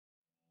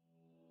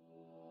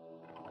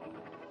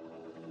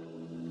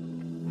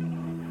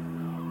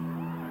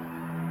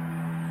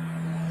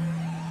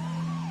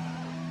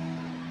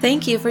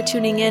Thank you for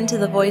tuning in to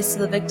the Voice of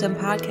the Victim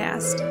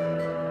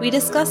podcast. We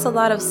discuss a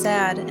lot of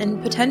sad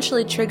and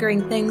potentially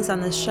triggering things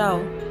on this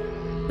show.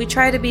 We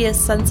try to be as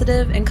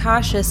sensitive and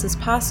cautious as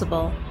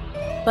possible,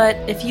 but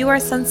if you are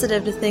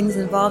sensitive to things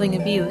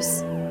involving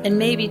abuse and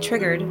may be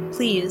triggered,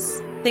 please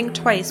think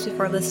twice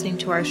before listening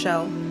to our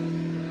show.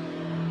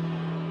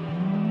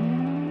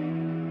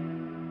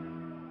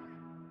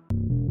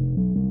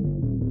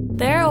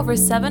 There are over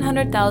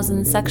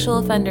 700,000 sexual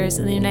offenders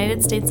in the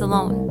United States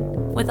alone.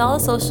 With all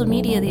the social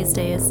media these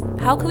days,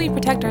 how can we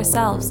protect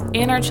ourselves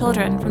and our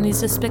children from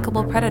these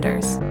despicable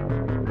predators?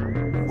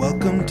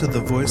 Welcome to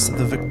the Voice of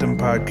the Victim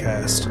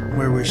podcast,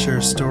 where we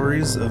share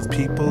stories of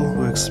people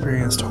who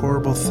experienced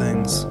horrible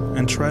things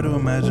and try to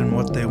imagine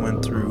what they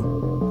went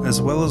through,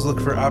 as well as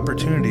look for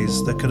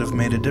opportunities that could have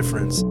made a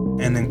difference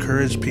and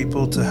encourage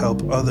people to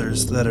help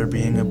others that are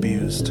being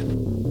abused.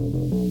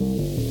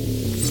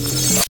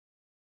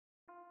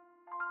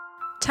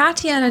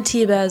 Tatiana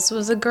Thibes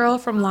was a girl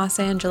from Los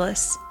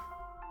Angeles.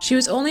 She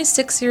was only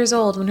 6 years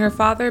old when her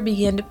father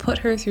began to put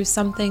her through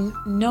something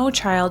no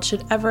child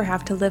should ever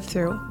have to live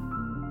through.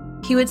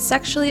 He would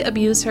sexually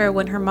abuse her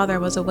when her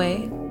mother was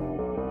away.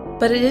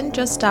 But it didn't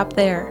just stop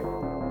there.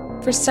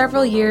 For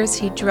several years,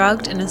 he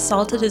drugged and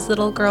assaulted his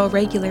little girl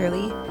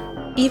regularly,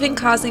 even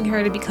causing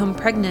her to become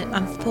pregnant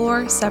on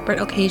 4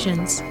 separate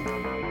occasions.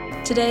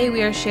 Today,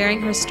 we are sharing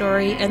her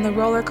story and the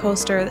roller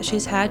coaster that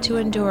she's had to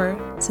endure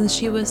since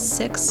she was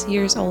 6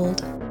 years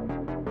old.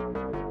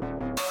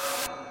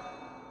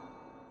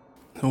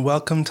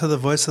 Welcome to the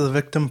Voice of the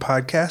Victim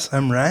podcast.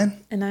 I'm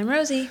Ryan. And I'm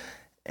Rosie.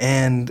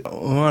 And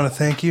we want to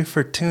thank you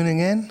for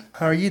tuning in.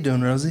 How are you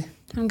doing, Rosie?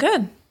 I'm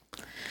good.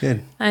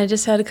 Good. I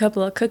just had a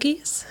couple of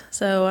cookies,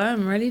 so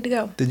I'm ready to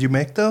go. Did you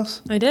make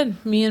those? I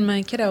did. Me and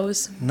my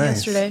kiddos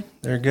yesterday.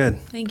 They're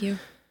good. Thank you.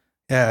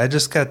 Yeah, I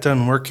just got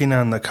done working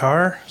on the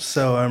car,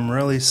 so I'm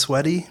really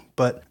sweaty,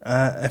 but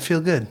I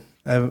feel good.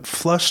 I've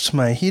flushed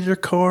my heater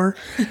core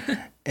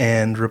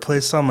and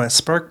replaced all my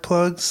spark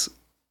plugs.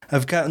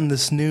 I've gotten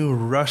this new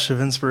rush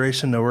of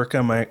inspiration to work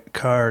on my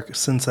car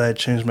since I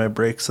changed my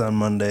brakes on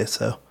Monday,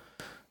 so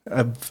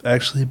I've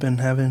actually been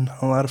having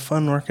a lot of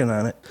fun working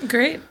on it.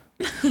 Great.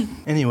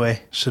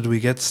 Anyway, should we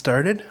get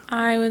started?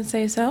 I would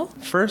say so.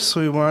 First,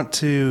 we want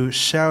to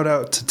shout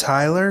out to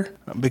Tyler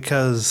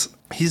because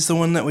he's the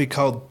one that we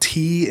called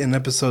T in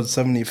episode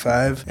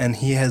 75, and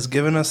he has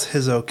given us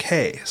his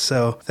okay.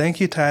 So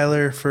thank you,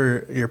 Tyler,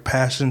 for your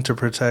passion to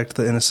protect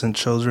the innocent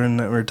children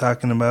that we're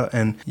talking about.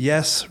 And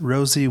yes,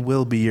 Rosie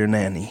will be your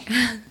nanny.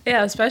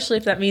 Yeah, especially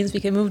if that means we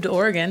can move to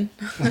Oregon.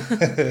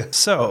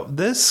 So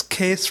this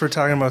case we're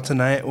talking about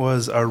tonight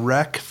was a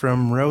wreck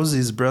from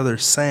Rosie's brother,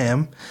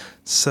 Sam.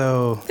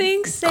 So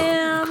thanks,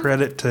 Sam.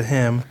 Credit to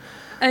him.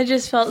 I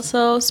just felt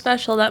so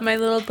special that my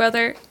little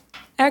brother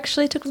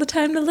actually took the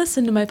time to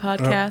listen to my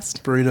podcast.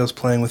 Oh, Burrito's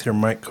playing with your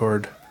mic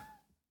cord.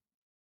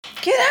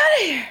 Get out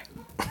of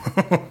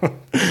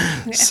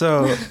here!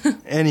 So,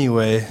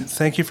 anyway,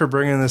 thank you for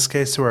bringing this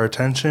case to our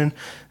attention.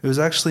 It was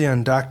actually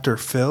on Dr.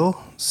 Phil,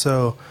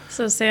 so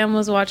Sam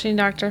was watching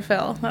Dr.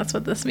 Phil. That's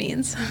what this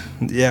means.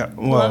 Yeah,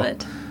 well, love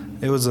it.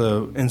 It was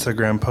a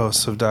Instagram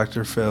post of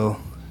Dr. Phil,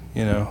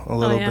 a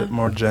little bit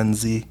more Gen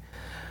Z.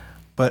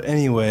 But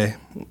anyway,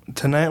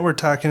 tonight we're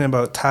talking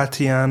about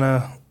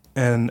Tatiana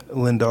and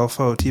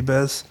Lindolfo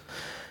Thibes.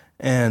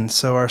 And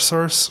so our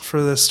source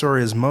for this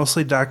story is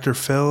mostly Dr.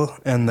 Phil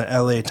and the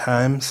LA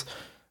Times,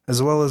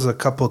 as well as a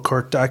couple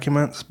court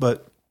documents.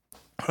 But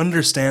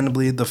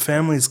understandably, the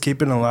family's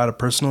keeping a lot of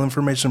personal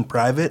information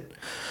private.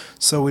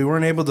 So we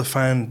weren't able to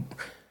find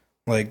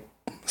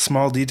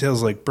small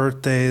details like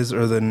birthdays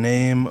or the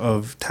name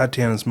of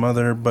Tatiana's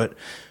mother. But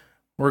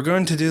we're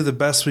going to do the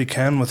best we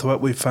can with what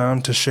we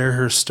found to share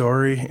her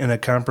story in a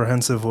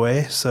comprehensive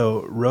way.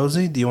 So,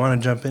 Rosie, do you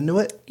want to jump into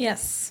it?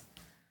 Yes.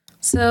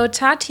 So,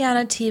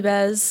 Tatiana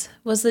Thibes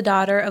was the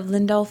daughter of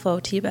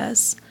Lindolfo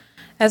Thibes.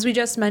 As we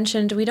just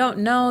mentioned, we don't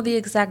know the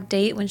exact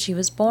date when she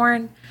was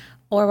born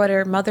or what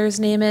her mother's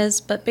name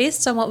is, but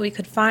based on what we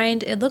could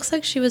find, it looks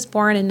like she was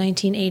born in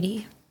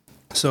 1980.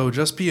 So,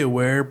 just be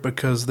aware,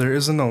 because there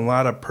isn't a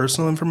lot of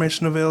personal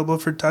information available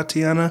for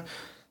Tatiana.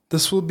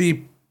 This will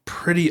be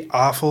pretty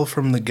awful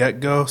from the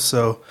get-go,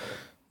 so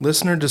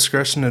listener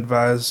discretion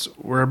advised.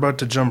 We're about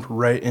to jump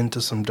right into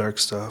some dark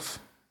stuff.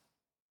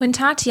 When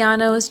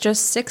Tatiana was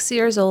just 6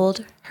 years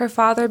old, her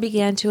father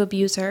began to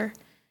abuse her.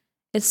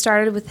 It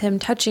started with him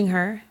touching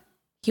her.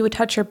 He would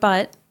touch her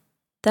butt,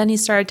 then he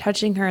started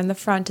touching her in the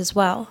front as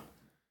well.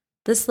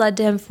 This led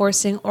to him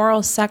forcing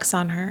oral sex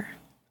on her.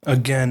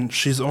 Again,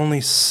 she's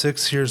only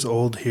 6 years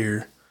old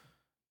here,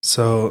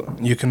 so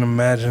you can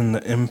imagine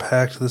the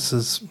impact this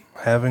is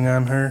having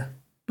on her.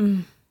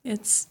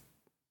 It's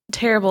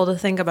terrible to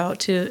think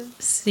about, to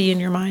see in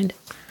your mind.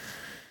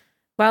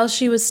 While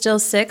she was still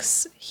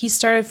 6, he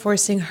started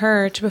forcing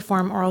her to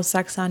perform oral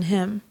sex on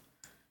him.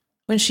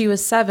 When she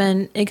was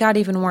 7, it got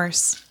even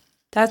worse.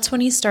 That's when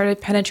he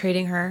started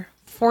penetrating her,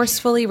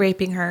 forcefully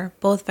raping her,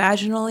 both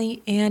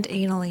vaginally and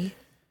anally.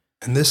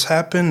 And this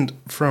happened,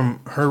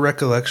 from her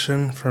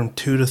recollection, from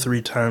 2 to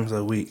 3 times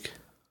a week.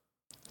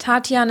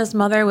 Tatiana's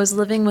mother was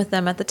living with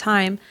them at the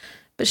time,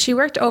 but she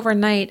worked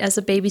overnight as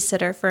a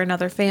babysitter for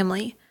another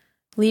family,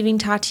 leaving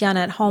Tatiana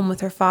at home with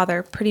her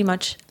father pretty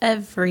much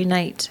every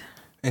night.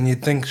 And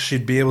you'd think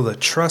she'd be able to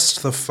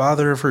trust the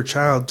father of her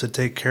child to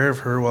take care of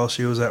her while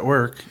she was at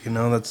work. You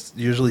know, that's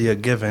usually a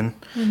given.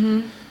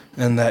 Mm-hmm.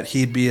 And that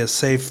he'd be a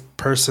safe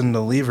person to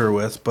leave her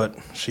with, but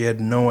she had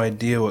no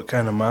idea what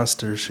kind of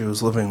monster she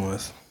was living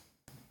with.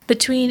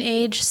 Between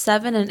age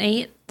 7 and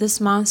 8, this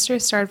monster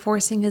started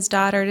forcing his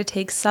daughter to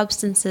take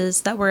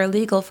substances that were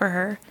illegal for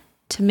her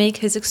to make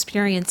his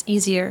experience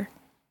easier.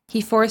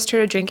 He forced her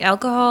to drink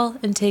alcohol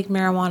and take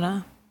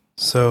marijuana.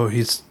 So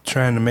he's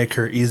trying to make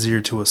her easier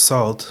to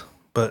assault,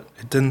 but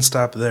it didn't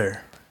stop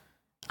there.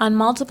 On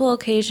multiple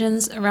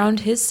occasions around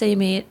this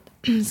same age,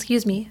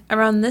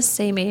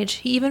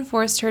 he even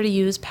forced her to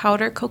use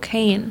powder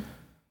cocaine.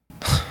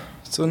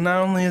 So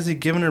not only is he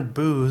giving her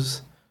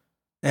booze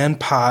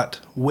and pot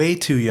way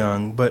too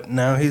young, but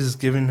now he's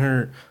giving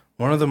her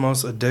one of the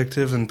most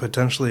addictive and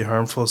potentially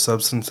harmful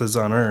substances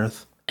on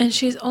earth. And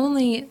she's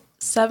only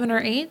 7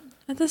 or 8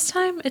 at this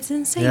time? It's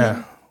insane.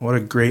 Yeah, what a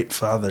great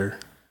father.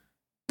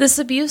 This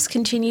abuse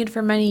continued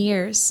for many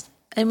years,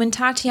 and when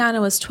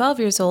Tatiana was 12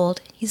 years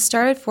old, he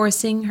started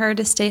forcing her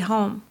to stay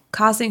home,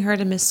 causing her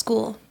to miss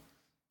school.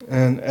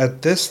 And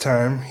at this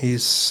time, he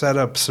set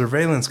up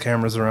surveillance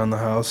cameras around the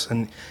house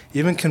and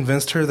even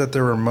convinced her that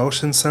there were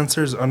motion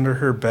sensors under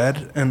her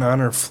bed and on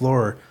her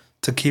floor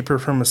to keep her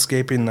from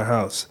escaping the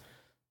house.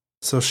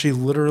 So she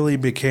literally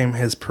became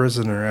his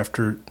prisoner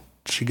after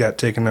she got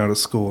taken out of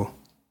school.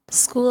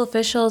 School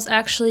officials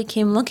actually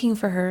came looking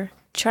for her,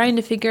 trying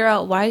to figure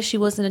out why she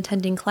wasn't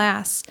attending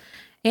class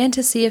and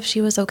to see if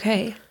she was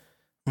okay.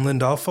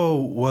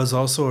 Lindolfo was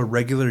also a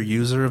regular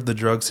user of the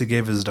drugs he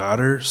gave his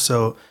daughter,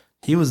 so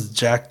he was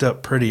jacked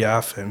up pretty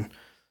often.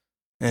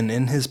 And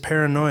in his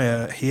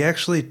paranoia, he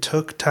actually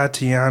took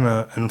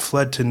Tatiana and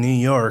fled to New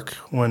York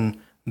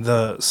when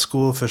the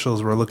school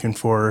officials were looking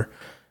for her,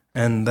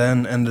 and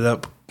then ended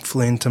up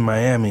fleeing to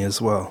Miami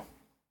as well.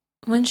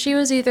 When she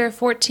was either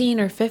 14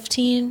 or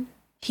 15,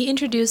 he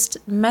introduced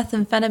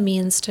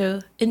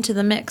methamphetamines into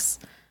the mix.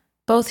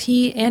 Both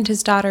he and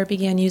his daughter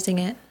began using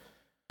it.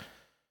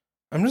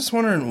 I'm just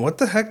wondering, what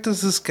the heck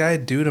does this guy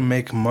do to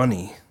make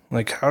money?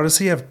 Like, how does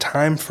he have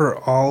time for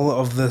all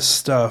of this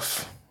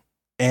stuff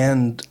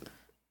and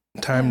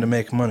time to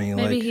make money?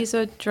 Maybe he's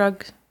a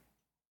drug...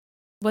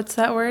 What's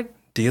that word?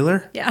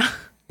 Dealer? Yeah.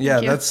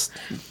 Yeah, that's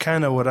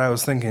kind of what I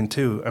was thinking,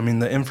 too. I mean,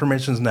 the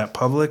information's not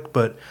public,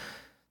 but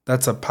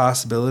that's a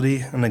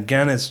possibility. And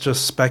again, it's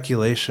just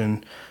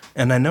speculation.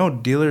 And I know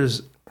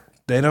dealers,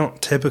 they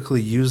don't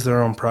typically use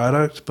their own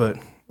product, but...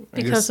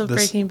 Because of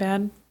Breaking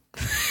Bad?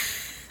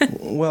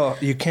 Well,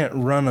 you can't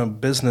run a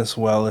business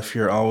well if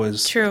you're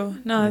always true.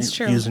 No, that's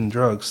true. Using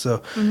drugs.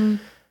 So,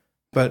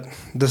 But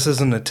this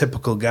isn't a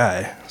typical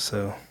guy.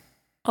 So,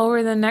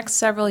 over the next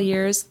several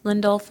years,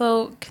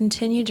 Lindolfo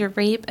continued to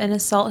rape and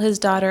assault his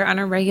daughter on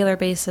a regular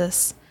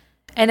basis,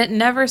 and it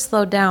never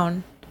slowed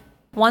down.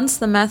 Once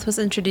the meth was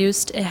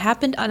introduced, it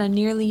happened on a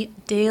nearly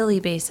daily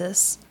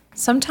basis.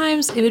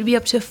 Sometimes it would be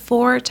up to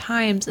 4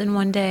 times in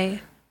one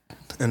day.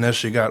 And as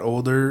she got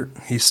older,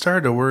 he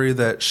started to worry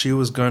that she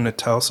was going to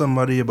tell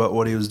somebody about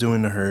what he was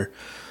doing to her.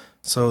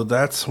 So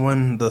that's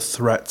when the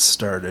threats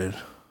started.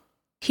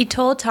 He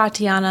told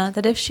Tatiana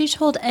that if she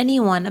told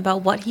anyone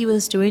about what he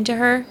was doing to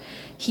her,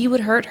 he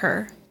would hurt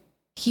her.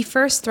 He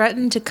first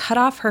threatened to cut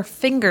off her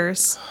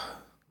fingers.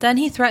 Then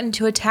he threatened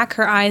to attack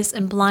her eyes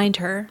and blind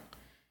her.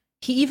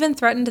 He even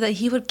threatened that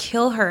he would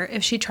kill her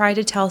if she tried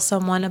to tell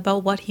someone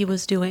about what he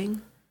was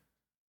doing.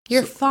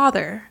 Your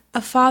father,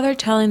 a father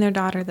telling their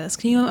daughter this.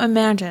 Can you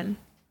imagine?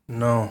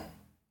 No.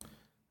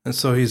 And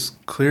so he's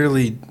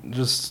clearly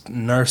just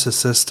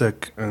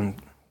narcissistic and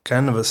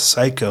kind of a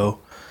psycho,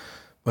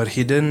 but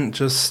he didn't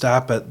just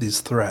stop at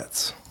these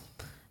threats.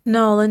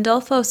 No,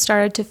 Lindolfo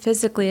started to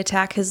physically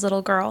attack his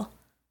little girl.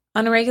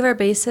 On a regular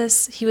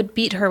basis, he would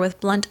beat her with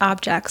blunt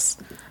objects.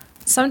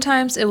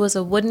 Sometimes it was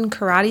a wooden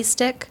karate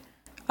stick.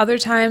 Other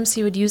times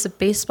he would use a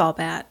baseball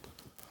bat.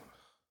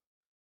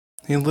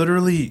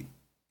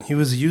 He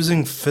was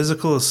using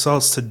physical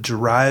assaults to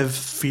drive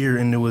fear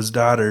into his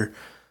daughter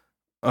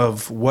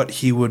of what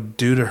he would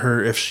do to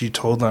her if she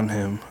told on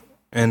him.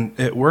 And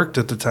it worked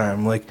at the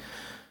time. Like,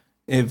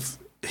 if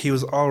he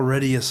was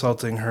already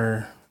assaulting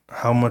her,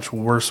 how much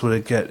worse would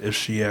it get if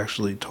she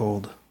actually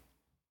told?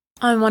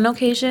 On one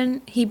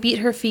occasion, he beat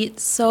her feet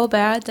so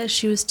bad that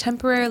she was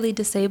temporarily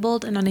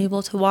disabled and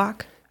unable to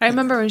walk. I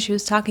remember when she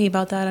was talking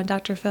about that on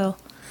Dr. Phil.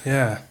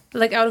 Yeah.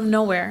 Like, out of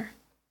nowhere.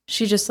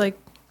 She just,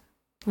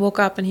 woke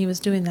up and he was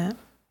doing that.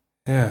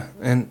 Yeah,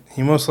 and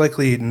he most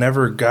likely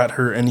never got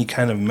her any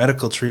kind of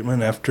medical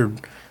treatment after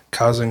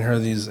causing her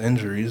these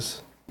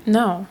injuries.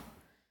 No.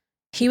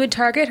 He would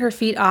target her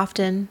feet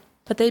often,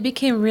 but they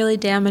became really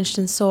damaged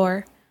and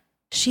sore.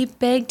 She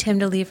begged him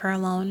to leave her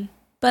alone,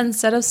 but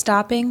instead of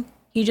stopping,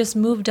 he just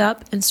moved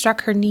up and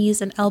struck her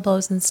knees and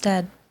elbows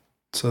instead.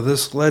 So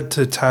this led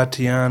to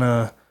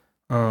Tatiana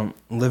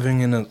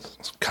living in a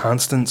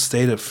constant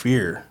state of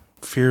fear.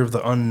 Fear of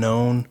the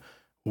unknown,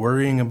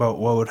 worrying about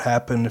what would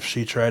happen if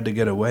she tried to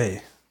get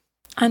away.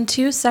 On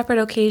 2 separate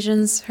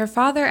occasions, her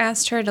father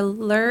asked her to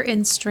lure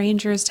in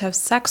strangers to have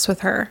sex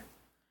with her.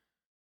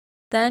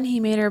 Then he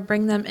made her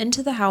bring them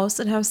into the house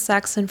and have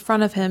sex in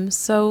front of him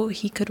so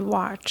he could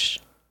watch.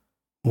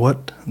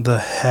 What the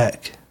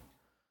heck?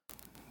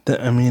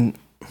 I mean,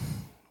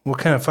 what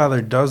kind of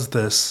father does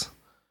this?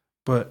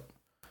 But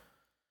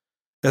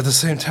at the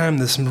same time,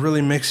 this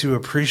really makes you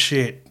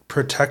appreciate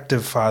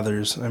protective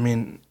fathers. I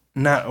mean,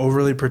 not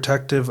overly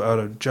protective out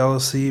of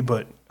jealousy,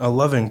 but a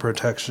loving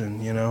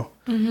protection, you know?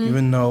 Mm-hmm.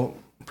 Even though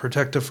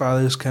protective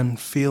fathers can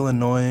feel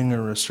annoying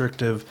or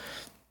restrictive,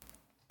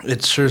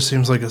 it sure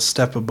seems like a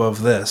step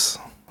above this.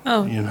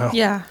 Oh, you know?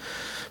 Yeah.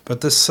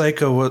 But this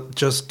psycho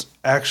just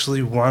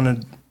actually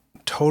wanted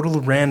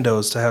total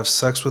randos to have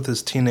sex with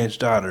his teenage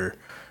daughter.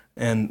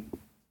 And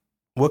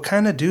what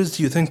kind of dudes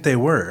do you think they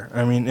were?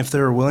 I mean, if they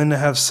were willing to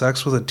have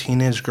sex with a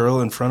teenage girl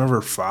in front of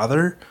her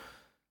father,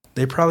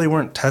 they probably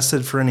weren't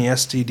tested for any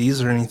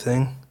STDs or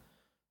anything.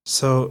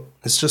 So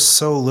it's just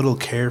so little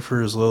care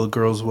for his little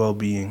girl's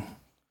well-being.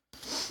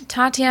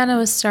 Tatiana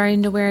was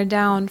starting to wear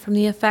down from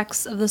the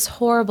effects of this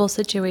horrible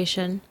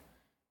situation.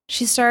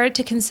 She started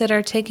to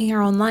consider taking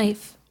her own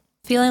life,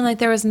 feeling like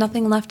there was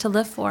nothing left to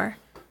live for,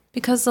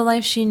 because the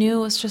life she knew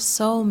was just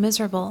so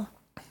miserable.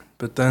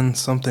 But then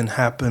something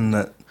happened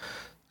that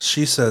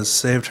she says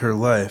saved her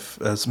life,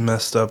 as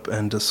messed up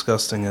and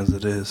disgusting as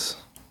it is.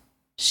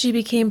 She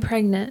became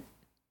pregnant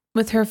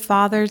with her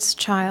father's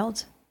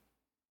child.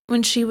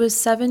 When she was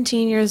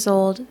 17 years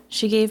old,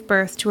 she gave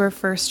birth to her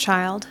first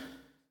child.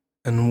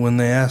 And when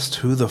they asked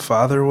who the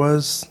father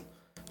was,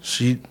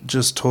 she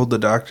just told the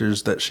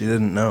doctors that she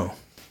didn't know.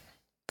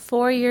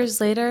 4 years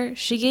later,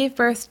 she gave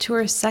birth to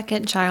her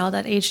second child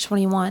at age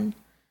 21,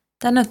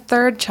 then a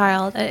third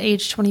child at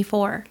age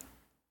 24.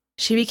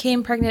 She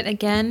became pregnant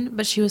again,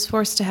 but she was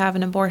forced to have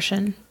an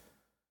abortion.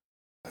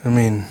 I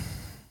mean,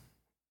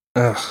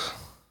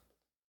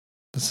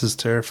 this is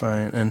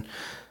terrifying. And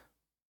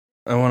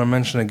I want to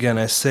mention again,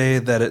 I say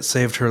that it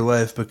saved her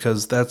life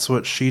because that's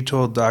what she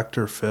told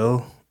Dr.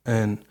 Phil.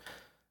 And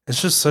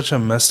it's just such a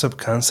messed up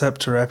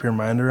concept to wrap your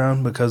mind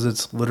around because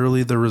it's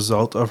literally the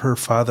result of her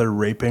father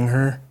raping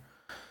her.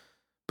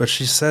 But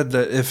she said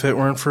that if it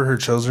weren't for her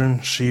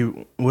children, she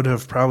would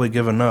have probably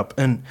given up.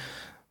 And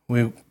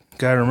we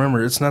gotta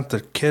remember, it's not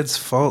the kids'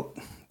 fault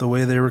the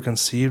way they were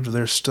conceived.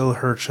 They're still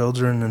her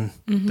children, and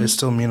they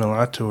still mean a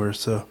lot to her.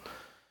 So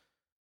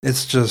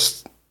it's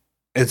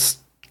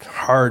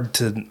hard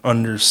to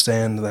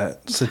understand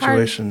that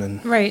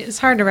situation. Right, it's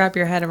hard to wrap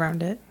your head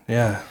around it.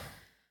 Yeah.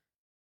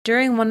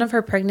 During one of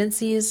her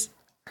pregnancies,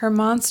 her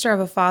monster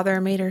of a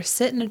father made her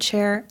sit in a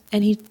chair,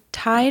 and he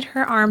tied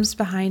her arms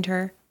behind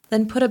her,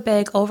 then put a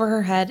bag over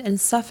her head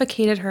and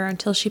suffocated her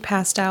until she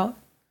passed out.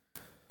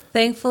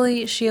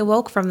 Thankfully, she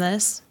awoke from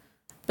this,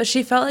 but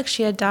she felt like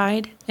she had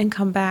died and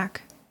come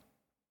back.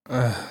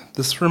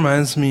 This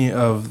reminds me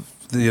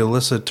of the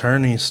Alyssa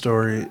Turney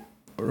story.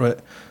 Right?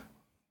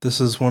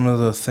 This is one of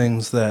the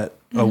things that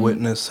a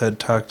witness had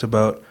talked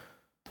about.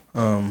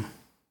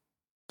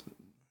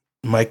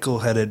 Michael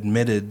had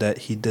admitted that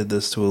he did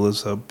this to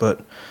Alyssa,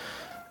 but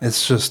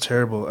it's just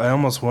terrible. I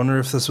almost wonder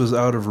if this was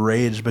out of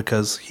rage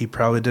because he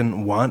probably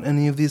didn't want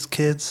any of these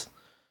kids.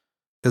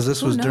 Because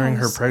this was during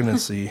her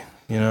pregnancy,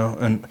 you know?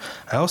 And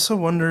I also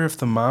wonder if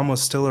the mom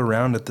was still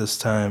around at this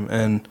time.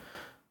 And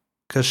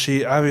because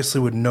she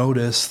obviously would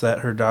notice that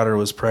her daughter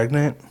was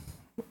pregnant.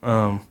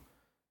 I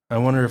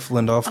wonder if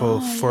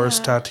Lindolfo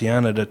forced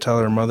Tatiana to tell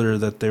her mother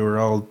that they were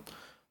all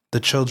the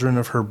children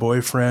of her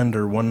boyfriend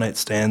or one-night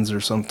stands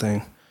or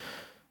something.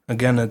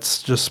 Again,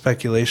 it's just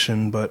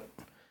speculation, but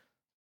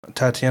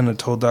Tatiana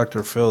told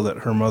Dr. Phil that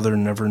her mother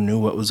never knew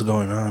what was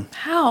going on.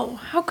 How?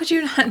 How could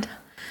you not?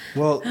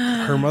 Well,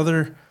 her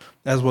mother,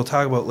 as we'll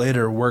talk about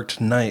later,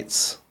 worked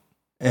nights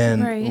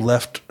and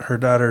left her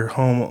daughter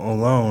home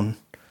alone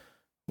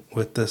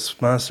with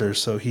this monster,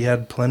 so he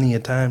had plenty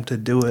of time to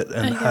do it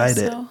and hide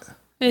it.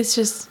 It's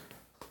just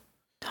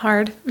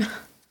hard.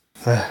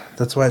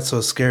 That's why it's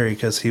so scary,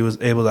 because he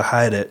was able to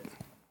hide it.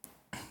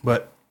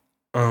 But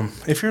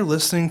if you're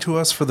listening to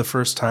us for the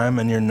first time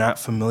and you're not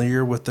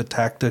familiar with the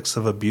tactics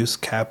of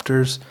abusive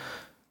captors,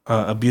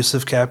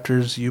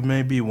 you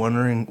may be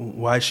wondering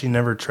why she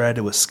never tried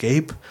to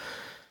escape.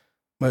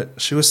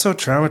 But she was so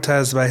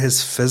traumatized by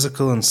his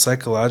physical and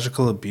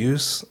psychological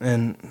abuse,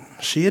 and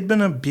she had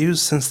been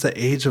abused since the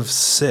age of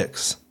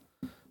 6.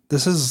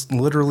 This is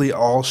literally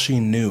all she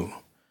knew.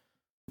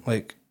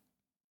 Like,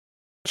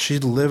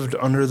 she'd lived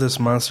under this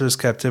monster's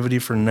captivity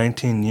for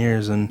 19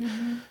 years,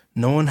 and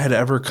no one had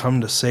ever come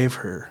to save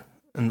her.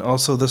 And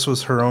also, this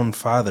was her own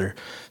father.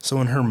 So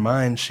in her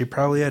mind, she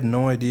probably had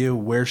no idea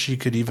where she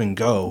could even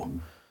go.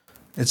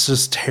 It's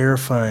just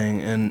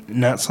terrifying and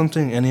not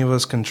something any of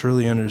us can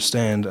truly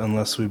understand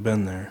unless we've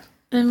been there.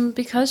 And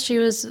because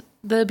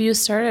the abuse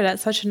started at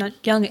such a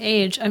young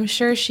age, I'm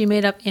sure she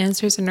made up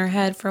answers in her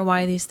head for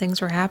why these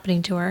things were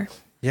happening to her.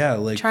 Yeah,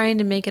 like trying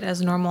to make it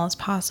as normal as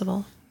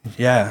possible.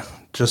 Yeah,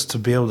 just to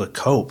be able to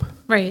cope.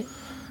 Right.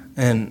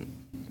 And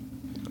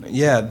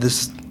yeah,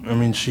 this I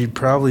mean, she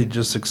probably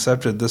just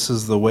accepted this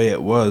is the way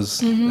it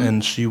was,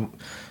 and she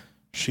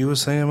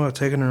was thinking about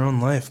taking her own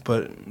life,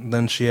 but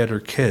then she had her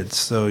kids,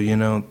 so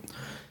it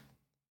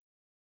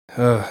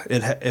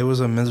was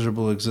a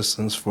miserable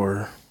existence for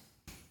her.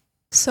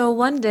 So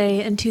one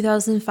day in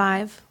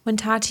 2005, when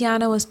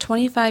Tatiana was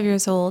 25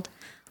 years old,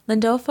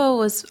 Lindolfo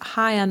was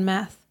high on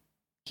meth.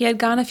 He had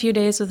gone a few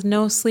days with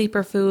no sleep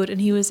or food, and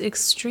he was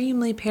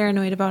extremely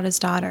paranoid about his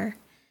daughter.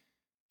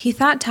 He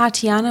thought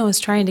Tatiana was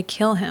trying to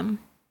kill him.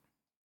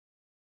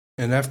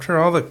 And after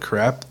all the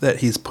crap that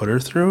he's put her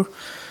through,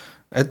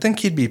 I think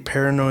he'd be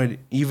paranoid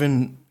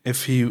even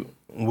if he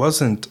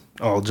wasn't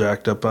all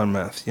jacked up on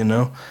meth,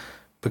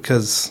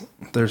 because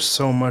there's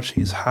so much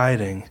he's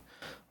hiding.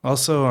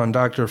 Also, on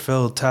Dr.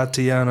 Phil,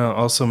 Tatiana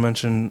also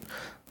mentioned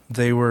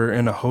they were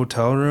in a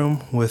hotel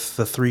room with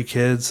the 3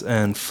 kids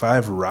and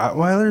 5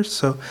 Rottweilers,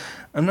 so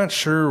I'm not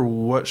sure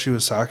what she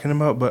was talking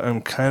about, but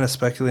I'm kind of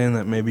speculating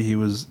that maybe he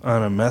was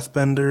on a meth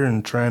bender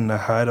and trying to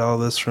hide all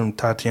this from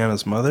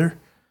Tatiana's mother,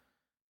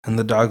 and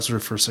the dogs were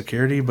for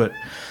security, but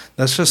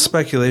that's just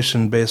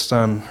speculation based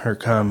on her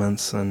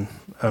comments, and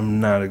I'm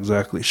not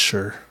exactly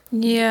sure.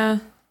 Yeah,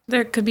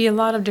 there could be a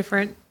lot of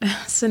different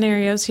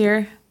scenarios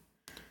here.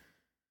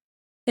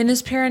 In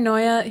his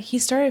paranoia, he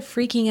started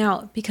freaking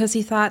out because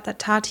he thought that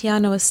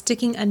Tatiana was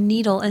sticking a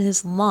needle in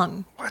his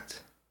lung.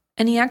 What?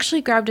 And he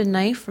actually grabbed a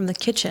knife from the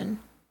kitchen.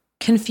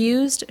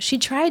 Confused, she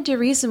tried to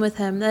reason with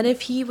him that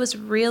if he was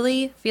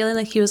really feeling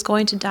like he was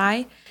going to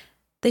die,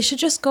 they should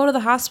just go to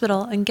the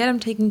hospital and get him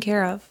taken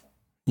care of.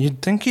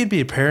 You'd think he'd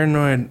be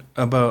paranoid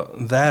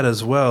about that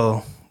as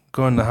well,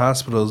 going to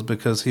hospitals,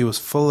 because he was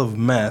full of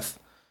meth,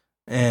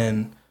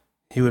 and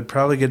he would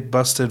probably get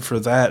busted for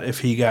that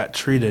if he got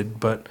treated,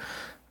 but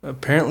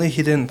apparently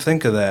he didn't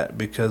think of that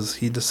because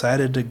he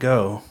decided to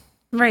go.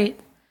 Right.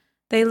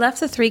 They left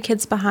the 3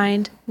 kids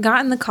behind,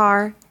 got in the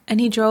car, and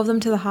he drove them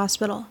to the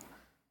hospital.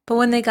 But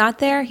when they got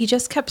there, he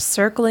just kept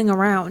circling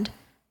around.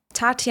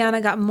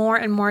 Tatiana got more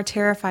and more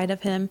terrified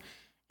of him,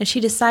 and she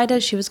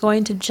decided she was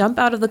going to jump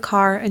out of the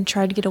car and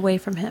try to get away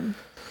from him.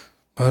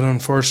 But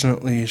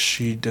unfortunately,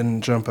 she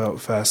didn't jump out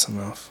fast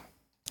enough.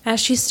 As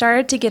she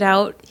started to get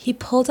out, he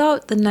pulled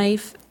out the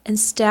knife and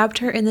stabbed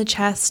her in the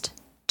chest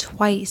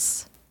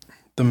twice.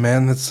 The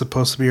man that's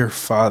supposed to be her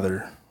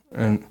father.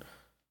 And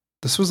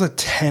this was a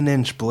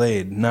 10-inch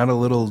blade, not a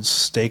little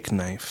steak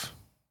knife.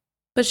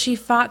 But she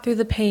fought through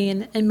the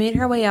pain and made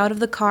her way out of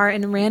the car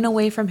and ran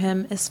away from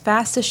him as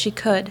fast as she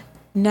could,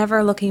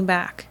 never looking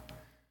back.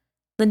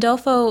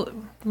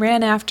 Lindolfo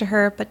ran after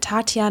her, but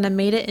Tatiana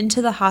made it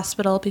into the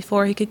hospital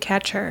before he could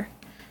catch her,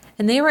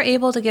 and they were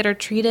able to get her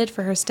treated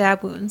for her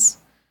stab wounds.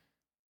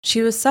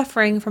 She was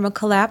suffering from a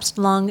collapsed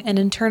lung and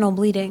internal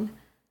bleeding.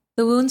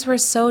 The wounds were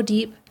so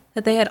deep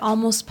that they had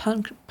almost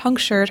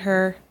punctured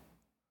her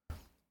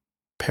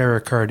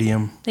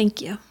pericardium.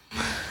 Thank you.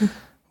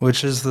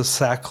 Which is the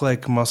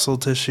sac-like muscle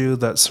tissue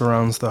that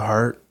surrounds the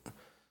heart.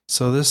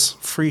 So this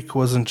freak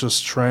wasn't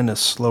just trying to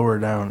slow her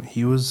down.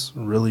 He was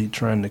really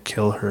trying to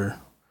kill her.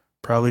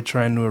 Probably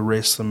trying to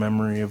erase the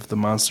memory of the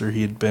monster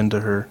he had been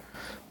to her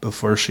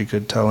before she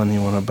could tell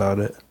anyone about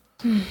it.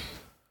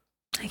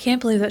 I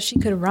can't believe that she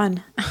could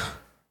run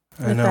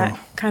with that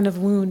kind of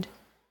wound.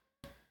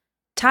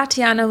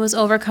 Tatiana was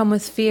overcome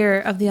with fear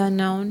of the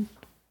unknown.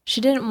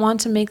 She didn't want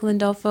to make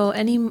Lindolfo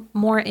any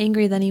more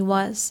angry than he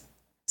was.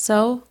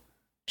 So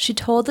she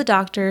told the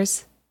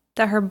doctors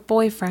that her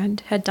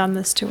boyfriend had done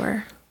this to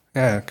her.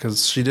 Yeah,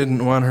 because she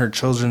didn't want her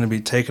children to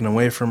be taken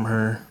away from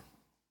her.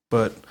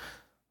 But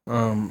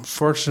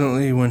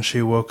fortunately, when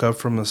she woke up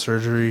from the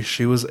surgery,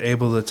 she was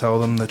able to tell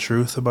them the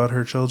truth about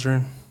her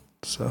children.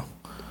 So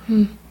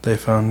they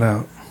found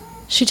out.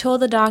 She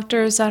told the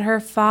doctors that her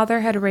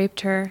father had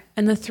raped her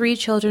and the 3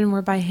 children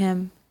were by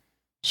him.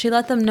 She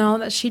let them know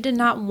that she did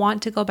not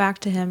want to go back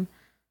to him,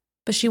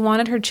 but she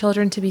wanted her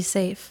children to be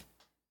safe.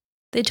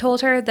 They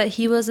told her that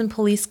he was in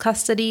police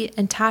custody,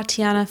 and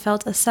Tatiana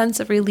felt a sense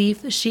of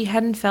relief she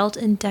hadn't felt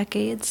in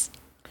decades.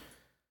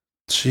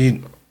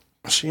 She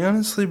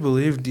honestly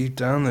believed deep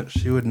down that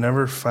she would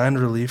never find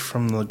relief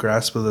from the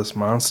grasp of this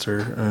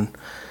monster, and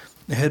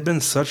it had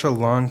been such a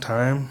long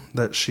time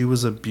that she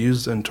was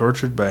abused and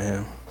tortured by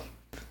him.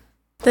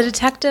 The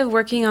detective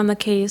working on the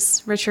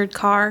case, Richard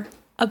Carr,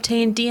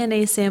 obtained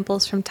DNA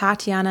samples from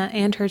Tatiana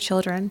and her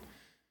children,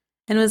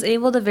 and was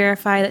able to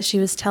verify that she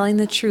was telling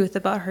the truth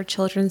about her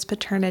children's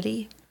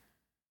paternity.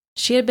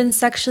 She had been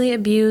sexually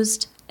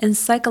abused and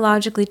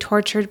psychologically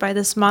tortured by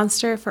this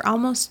monster for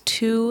almost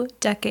 2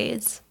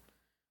 decades.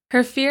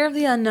 Her fear of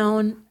the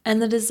unknown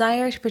and the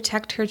desire to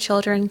protect her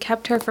children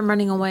kept her from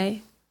running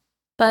away,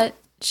 but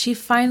she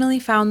finally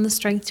found the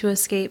strength to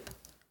escape.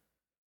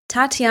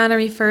 Tatiana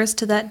refers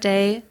to that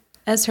day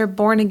as her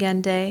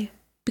born-again day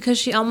because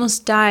she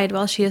almost died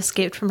while she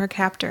escaped from her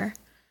captor.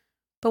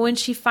 But when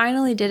she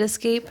finally did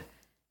escape,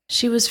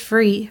 she was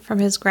free from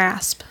his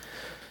grasp.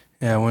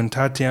 Yeah, when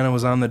Tatiana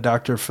was on the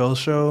Dr. Phil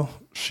show,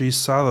 she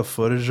saw the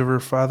footage of her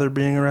father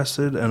being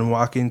arrested and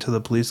walking to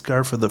the police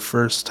car for the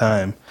first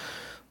time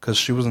because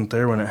she wasn't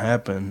there when it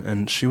happened,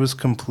 and she was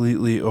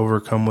completely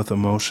overcome with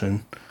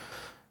emotion.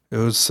 It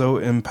was so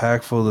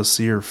impactful to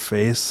see her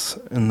face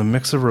and the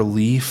mix of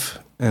relief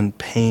and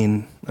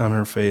pain on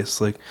her face.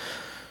 Like,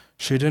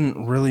 she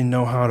didn't really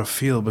know how to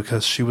feel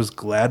because she was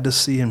glad to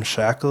see him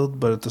shackled,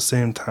 but at the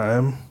same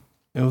time,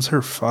 it was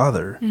her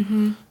father.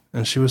 Mm-hmm.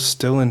 And she was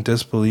still in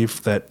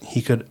disbelief that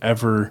he could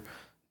ever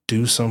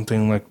do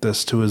something like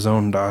this to his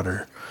own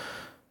daughter.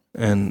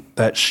 And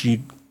that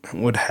she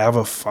would have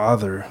a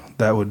father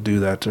that would do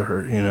that to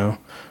her, you know?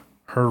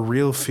 Her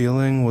real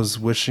feeling was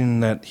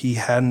wishing that he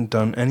hadn't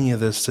done any of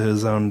this to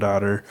his own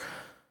daughter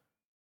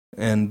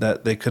and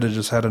that they could have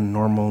just had a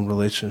normal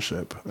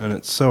relationship. And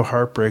it's so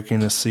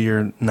heartbreaking to see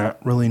her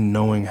not really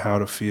knowing how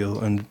to feel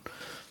and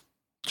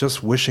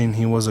just wishing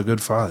he was a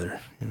good father,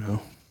 you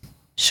know?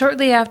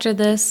 Shortly after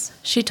this,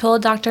 she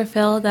told Dr.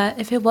 Phil that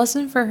if it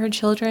wasn't for her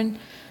children,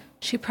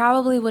 she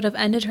probably would have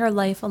ended her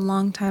life a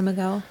long time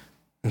ago.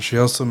 And she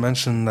also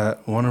mentioned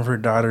that one of her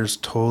daughters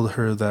told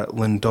her that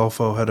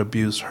Lindolfo had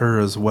abused her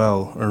as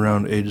well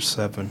around age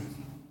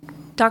 7.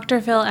 Dr.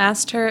 Phil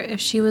asked her if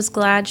she was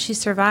glad she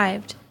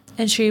survived,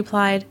 and she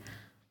replied,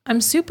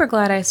 "I'm super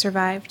glad I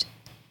survived,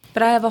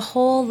 but I have a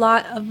whole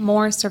lot of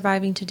more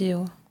surviving to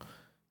do."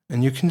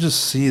 And you can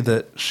just see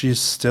that she's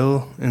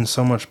still in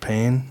so much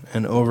pain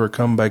and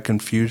overcome by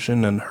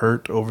confusion and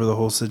hurt over the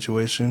whole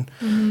situation.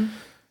 Mm-hmm.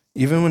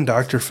 Even when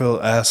Dr.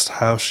 Phil asked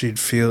how she'd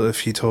feel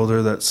if he told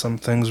her that some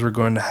things were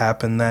going to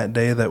happen that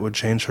day that would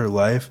change her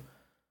life,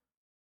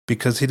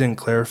 because he didn't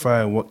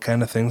clarify what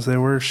kind of things they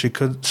were, she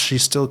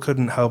still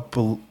couldn't help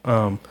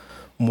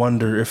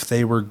wonder if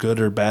they were good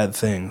or bad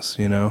things,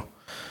 you know?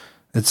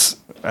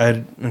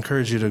 I'd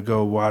encourage you to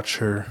go watch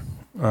her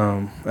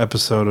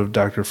episode of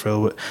Dr.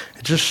 Phil. But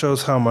it just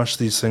shows how much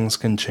these things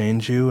can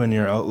change you and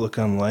your outlook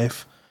on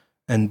life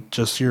and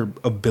just your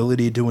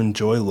ability to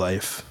enjoy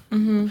life.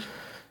 Mm-hmm.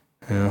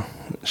 You know,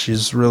 she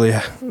really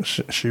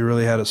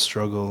had a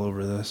struggle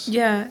over this.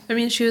 Yeah, I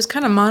mean, she was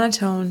kind of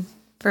monotone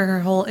for her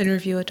whole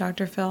interview with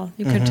Dr. Phil.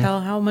 You could tell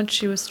how much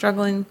she was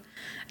struggling.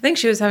 I think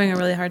she was having a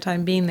really hard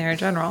time being there in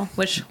general,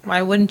 which,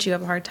 why wouldn't you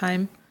have a hard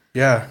time?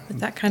 Yeah. With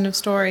that kind of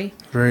story.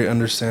 Very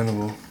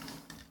understandable.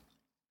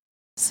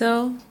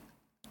 So,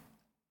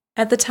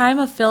 at the time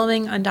of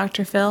filming on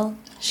Dr. Phil,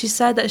 she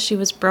said that she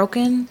was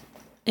broken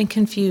and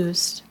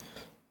confused,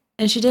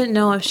 and she didn't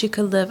know if she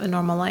could live a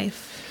normal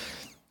life.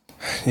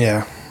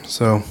 Yeah,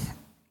 so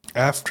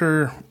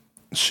after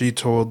she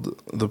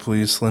told the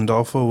police,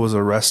 Lindolfo was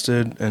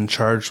arrested and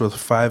charged with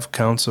 5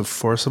 counts of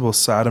forcible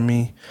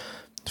sodomy,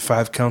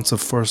 5 counts of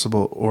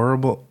forcible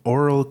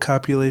oral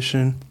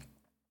copulation,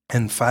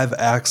 and 5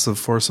 acts of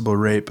forcible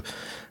rape,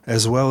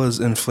 as well as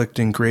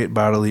inflicting great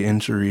bodily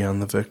injury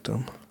on the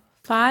victim.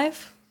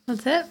 5?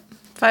 That's it?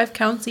 5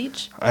 counts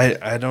each?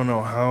 I don't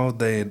know how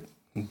they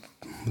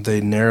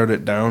narrowed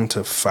it down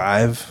to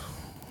 5.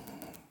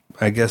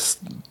 I guess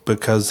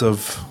because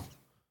of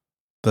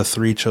the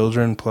 3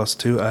 children plus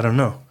 2. I don't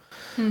know.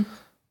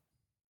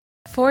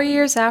 4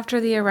 years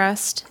after the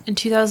arrest, in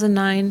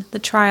 2009, the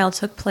trial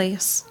took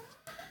place.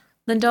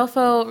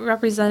 Lindolfo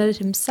represented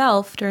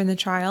himself during the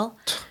trial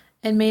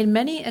and made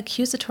many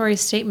accusatory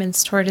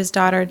statements toward his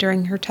daughter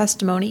during her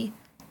testimony,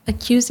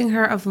 accusing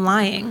her of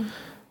lying.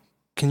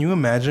 Can you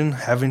imagine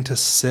having to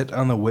sit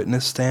on the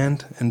witness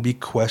stand and be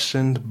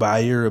questioned by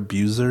your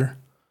abuser?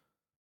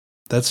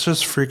 That's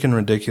just freaking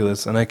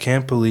ridiculous, and I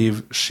can't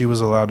believe she was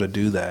allowed to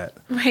do that.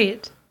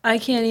 Right. I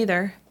can't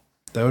either.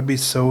 That would be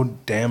so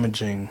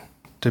damaging,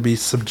 to be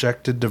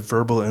subjected to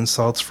verbal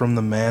insults from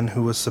the man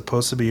who was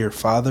supposed to be your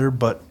father,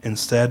 but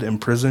instead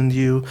imprisoned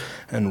you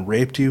and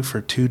raped you for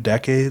 2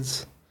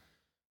 decades.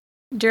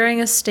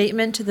 During a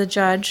statement to the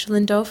judge,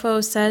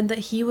 Lindolfo said that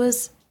he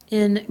was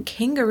in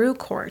kangaroo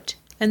court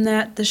and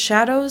that the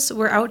shadows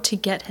were out to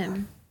get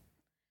him.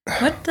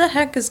 What the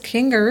heck is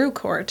kangaroo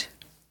court?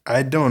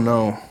 I don't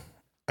know.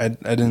 I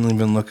didn't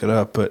even look it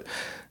up, but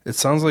it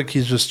sounds like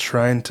he's just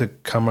trying to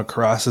come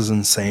across as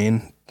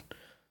insane.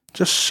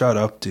 Just shut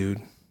up,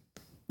 dude.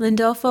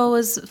 Lindolfo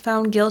was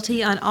found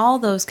guilty on all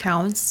those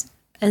counts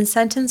and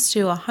sentenced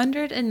to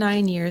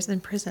 109 years in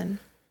prison.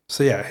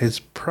 So yeah, he's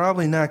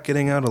probably not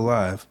getting out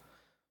alive.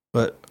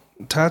 But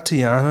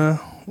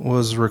Tatiana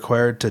was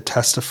required to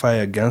testify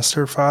against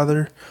her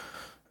father,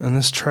 and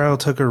this trial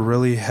took a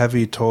really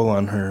heavy toll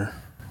on her.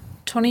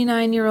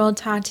 29-year-old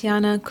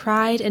Tatiana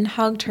cried and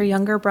hugged her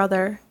younger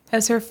brother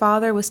as her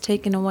father was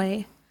taken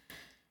away.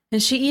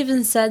 And she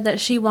even said that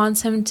she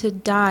wants him to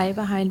die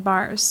behind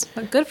bars.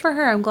 But good for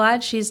her. I'm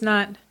glad she's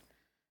not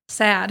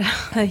sad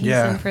that he's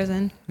in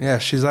prison. Yeah,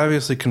 she's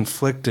obviously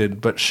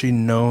conflicted, but she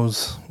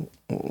knows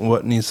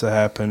what needs to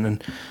happen.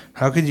 And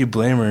how could you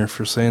blame her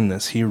for saying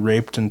this? He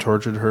raped and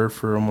tortured her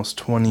for almost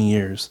 20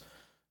 years.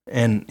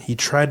 And he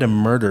tried to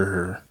murder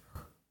her.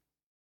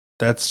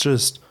 That's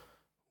just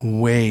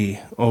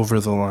way over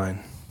the line.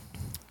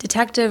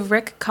 Detective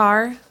Rick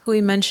Carr, who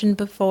we mentioned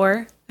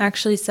before,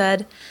 actually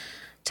said,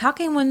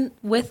 "Talking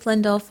with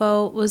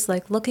Lindolfo was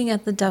like looking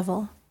at the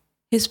devil.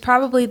 He's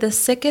probably the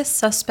sickest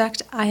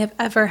suspect I have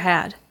ever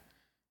had.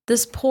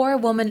 This poor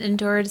woman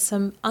endured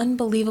some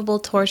unbelievable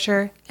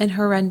torture and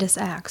horrendous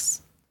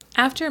acts.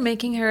 After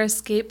making her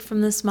escape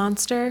from this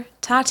monster,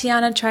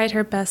 Tatiana tried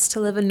her best to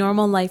live a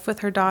normal life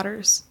with her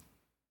daughters.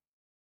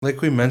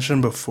 Like we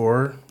mentioned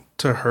before,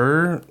 to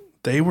her,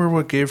 they were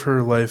what gave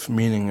her life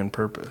meaning and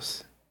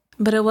purpose.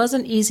 But it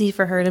wasn't easy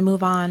for her to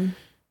move on.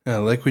 Yeah,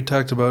 like we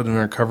talked about in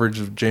our coverage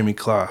of Jamie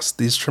Kloss,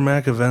 these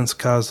traumatic events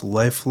cause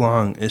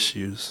lifelong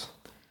issues.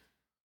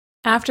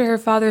 After her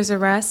father's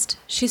arrest,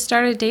 she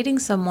started dating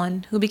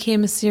someone who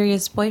became a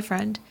serious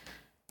boyfriend.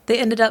 They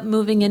ended up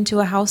moving into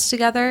a house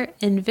together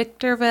in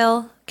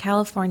Victorville,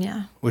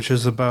 California, which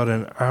is about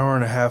an hour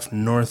and a half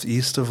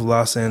northeast of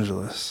Los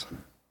Angeles.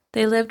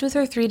 They lived with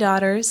her 3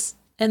 daughters,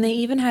 and they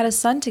even had a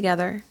son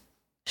together.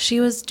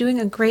 She was doing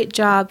a great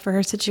job for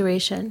her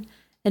situation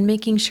and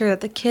making sure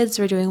that the kids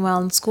were doing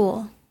well in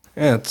school.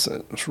 Yeah,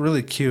 it's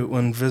really cute.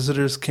 When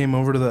visitors came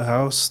over to the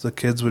house, the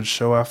kids would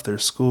show off their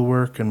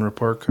schoolwork and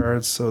report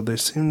cards, so they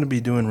seemed to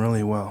be doing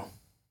really well.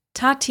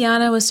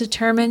 Tatiana was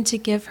determined to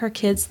give her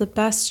kids the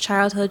best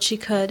childhood she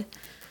could.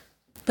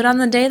 But on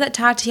the day that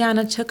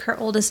Tatiana took her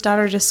oldest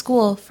daughter to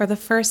school for the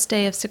first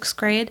day of 6th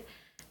grade,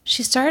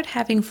 she started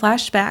having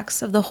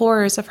flashbacks of the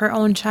horrors of her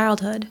own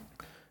childhood.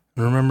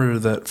 Remember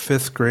that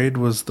 5th grade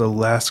was the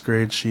last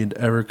grade she'd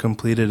ever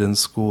completed in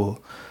school,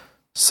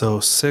 so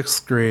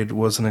 6th grade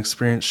was an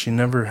experience she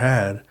never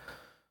had.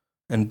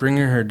 And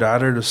bringing her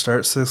daughter to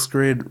start 6th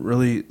grade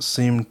really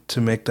seemed to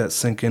make that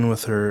sink in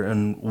with her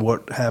and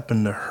what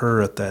happened to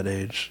her at that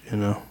age, you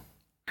know?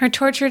 Her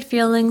tortured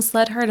feelings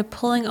led her to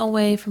pulling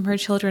away from her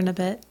children a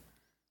bit.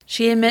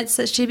 She admits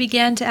that she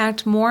began to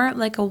act more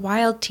like a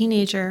wild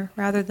teenager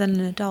rather than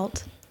an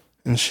adult.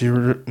 And she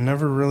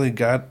never really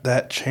got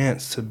that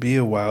chance to be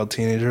a wild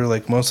teenager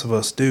like most of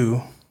us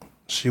do.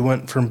 She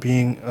went from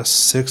being a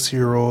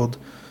 6-year-old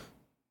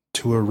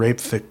to a rape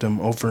victim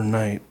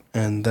overnight,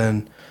 and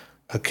then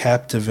a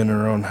captive in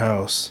her own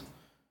house.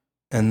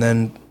 And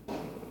then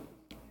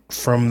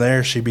from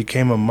there, she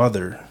became a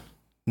mother.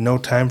 No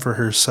time for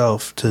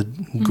herself to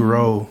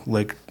grow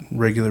like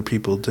regular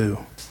people do.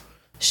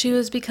 She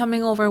was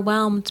becoming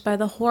overwhelmed by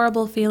the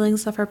horrible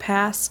feelings of her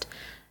past,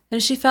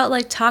 and she felt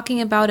like talking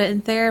about it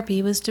in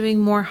therapy was doing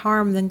more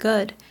harm than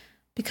good,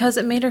 because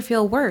it made her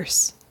feel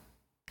worse.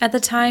 At the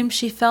time,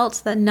 she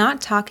felt that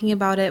not talking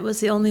about it was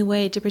the only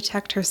way to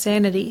protect her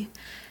sanity.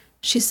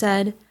 She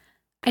said,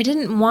 "I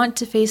didn't want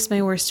to face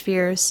my worst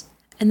fears,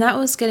 and that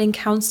was getting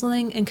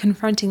counseling and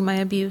confronting my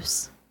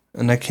abuse."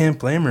 And I can't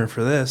blame her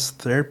for this.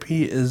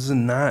 Therapy is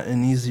not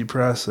an easy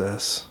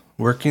process.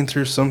 Working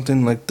through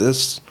something like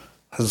this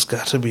has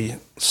got to be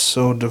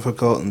so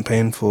difficult and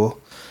painful.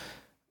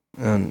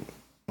 And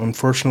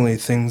unfortunately,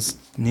 things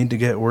need to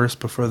get worse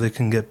before they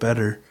can get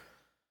better.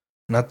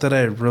 Not that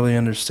I really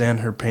understand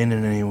her pain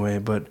in any way,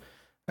 but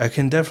I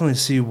can definitely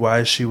see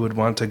why she would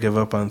want to give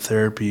up on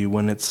therapy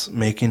when it's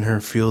making her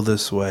feel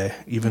this way,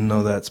 even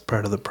though that's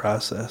part of the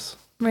process.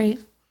 Right.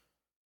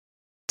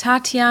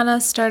 Tatiana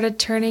started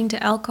turning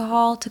to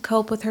alcohol to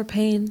cope with her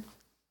pain.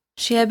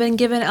 She had been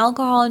given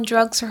alcohol and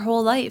drugs her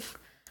whole life.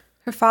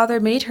 Her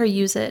father made her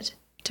use it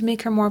to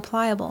make her more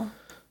pliable.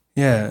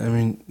 Yeah, I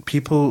mean,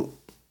 people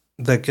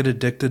that get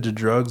addicted to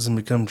drugs and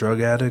become drug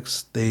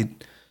addicts, they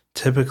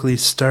typically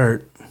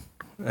start,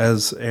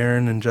 as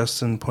Aaron and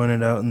Justin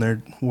pointed out in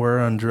their War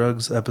on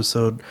Drugs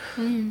episode,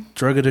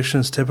 drug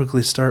addictions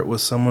typically start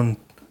with someone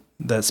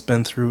that's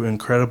been through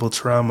incredible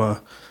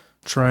trauma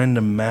trying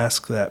to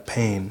mask that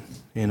pain,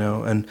 you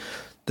know, and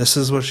this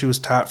is what she was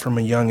taught from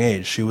a young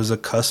age. She was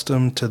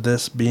accustomed to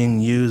this being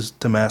used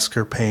to mask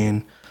her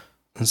pain,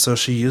 and so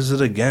she used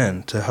it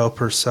again to help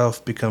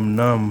herself become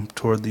numb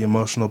toward the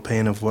emotional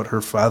pain of what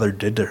her father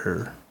did to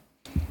her.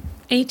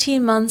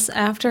 18 months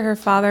after her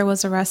father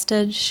was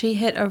arrested, she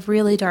hit a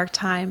really dark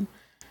time.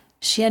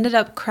 She ended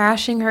up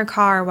crashing her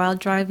car while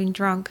driving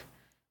drunk.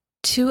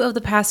 2 of the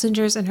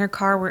passengers in her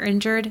car were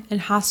injured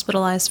and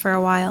hospitalized for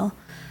a while.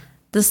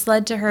 This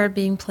led to her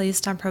being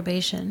placed on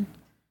probation.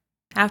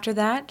 After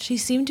that, she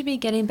seemed to be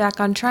getting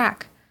back on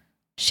track.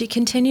 She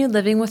continued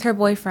living with her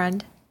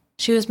boyfriend.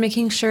 She was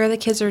making sure the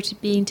kids were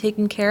being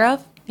taken care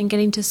of and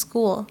getting to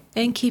school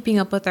and keeping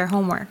up with their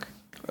homework.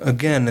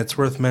 Again, it's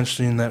worth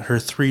mentioning that her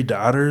 3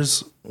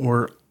 daughters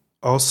were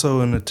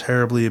also in a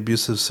terribly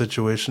abusive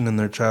situation in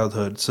their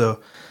childhood, so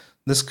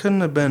this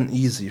couldn't have been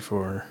easy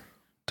for her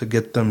to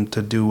get them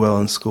to do well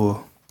in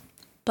school.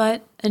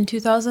 But in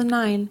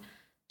 2009,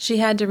 she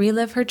had to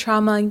relive her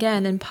trauma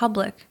again in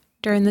public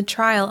during the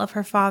trial of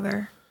her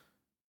father.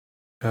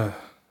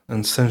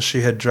 And since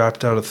she had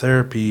dropped out of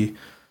therapy,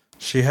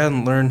 she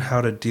hadn't learned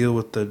how to deal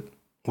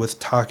with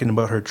talking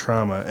about her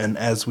trauma, and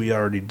as we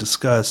already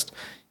discussed,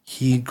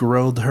 he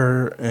grilled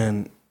her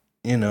and,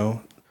 you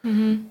know,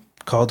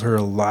 called her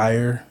a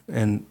liar,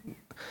 and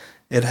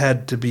it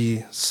had to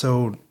be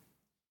so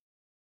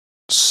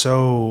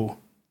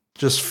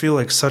just feel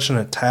like such an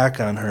attack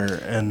on her,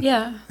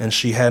 and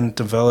she hadn't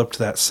developed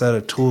that set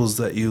of tools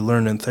that you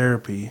learn in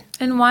therapy.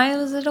 And why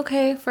was it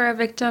okay for a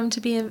victim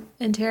to be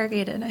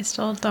interrogated? I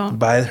still don't.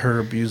 By her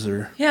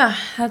abuser. Yeah,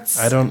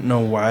 I don't know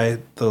why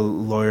the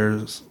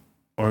lawyers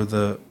or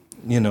the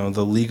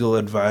legal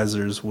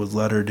advisors would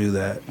let her do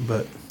that,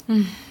 but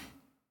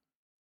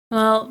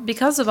Well,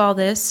 because of all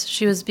this,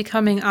 she was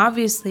becoming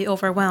obviously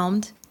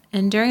overwhelmed,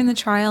 and during the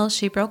trial,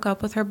 she broke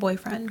up with her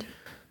boyfriend.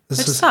 Which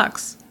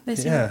sucks. They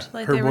seemed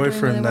like her they were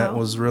boyfriend doing really well. that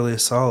was really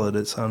solid,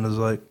 it sounded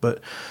like.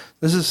 But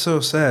this is so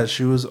sad.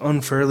 She was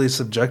unfairly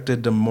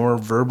subjected to more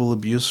verbal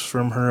abuse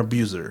from her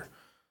abuser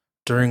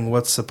during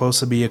what's supposed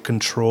to be a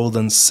controlled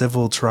and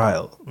civil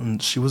trial.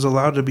 And she was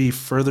allowed to be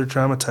further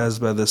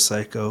traumatized by this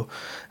psycho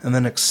and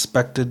then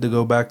expected to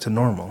go back to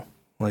normal.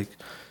 Like,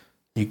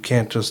 you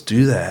can't just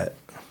do that.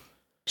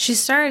 She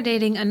started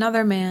dating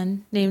another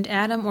man named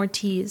Adam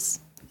Ortiz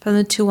from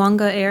the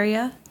Toowoomba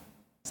area.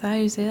 Is that how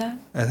you say that?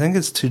 I think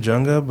it's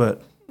Tujunga,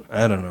 but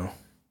I don't know.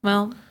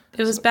 Well,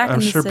 it was back in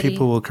the city. I'm sure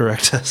people will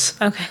correct us.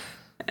 Okay.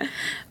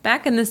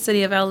 Back in the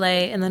city of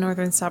LA in the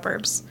northern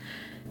suburbs.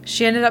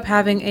 She ended up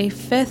having a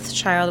 5th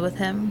child with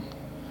him.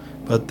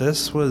 But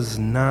this was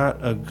not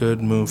a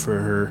good move for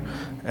her.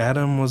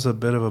 Adam was a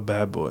bit of a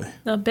bad boy.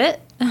 A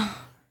bit?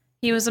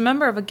 He was a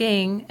member of a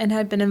gang and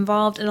had been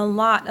involved in a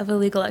lot of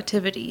illegal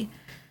activity.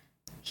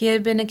 He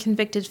had been a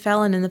convicted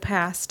felon in the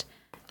past,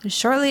 and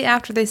shortly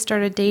after they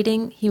started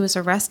dating, he was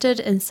arrested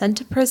and sent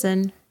to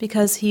prison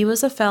because he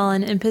was a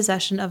felon in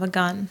possession of a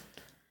gun.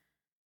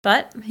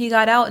 But he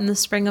got out in the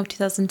spring of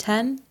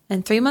 2010,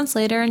 and 3 months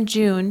later in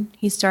June,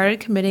 he started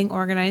committing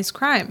organized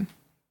crime.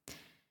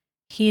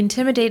 He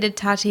intimidated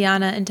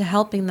Tatiana into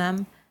helping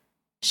them.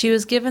 She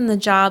was given the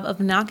job of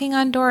knocking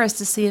on doors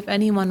to see if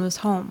anyone was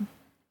home.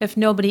 If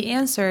nobody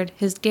answered,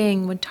 his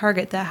gang would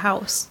target that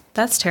house.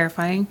 That's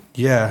terrifying.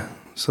 Yeah,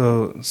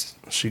 so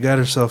she got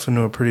herself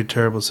into a pretty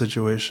terrible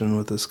situation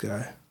with this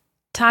guy.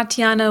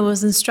 Tatiana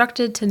was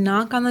instructed to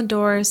knock on the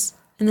doors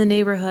in the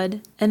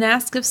neighborhood and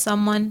ask if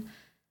someone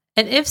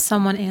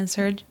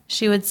answered,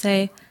 she would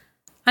say,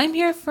 "I'm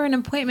here for an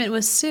appointment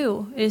with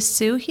Sue. Is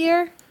Sue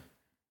here?"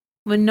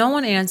 When no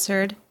one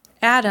answered,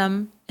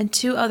 Adam and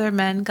 2 other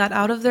men got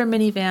out of their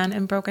minivan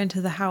and broke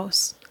into the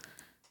house.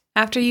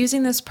 After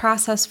using this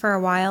process for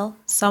a while,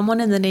 someone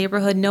in the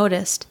neighborhood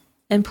noticed,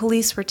 and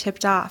police were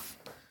tipped off.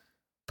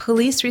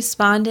 Police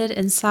responded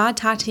and saw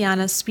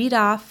Tatiana speed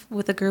off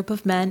with a group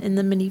of men in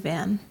the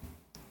minivan.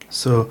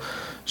 So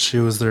she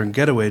was their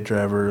getaway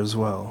driver as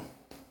well.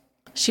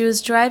 She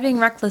was driving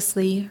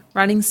recklessly,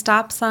 running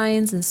stop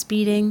signs and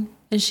speeding,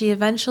 and she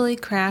eventually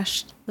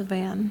crashed the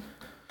van.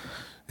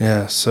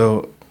 Yeah,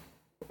 so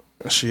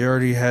she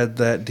already had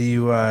that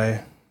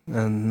DUI,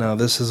 and now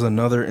this is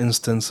another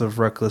instance of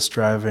reckless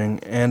driving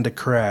and a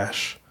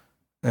crash.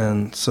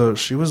 And so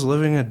she was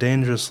living a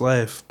dangerous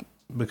life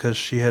because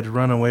she had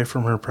run away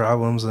from her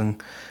problems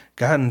and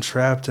gotten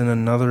trapped in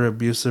another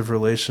abusive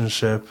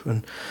relationship.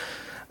 And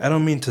I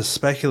don't mean to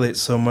speculate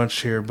so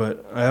much here,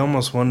 but I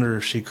almost wonder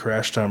if she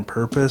crashed on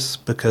purpose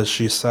because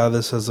she saw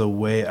this as a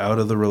way out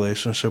of the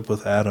relationship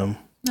with Adam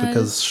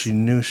because she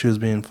knew she was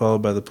being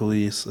followed by the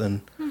police.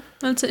 And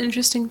that's an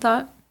interesting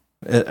thought.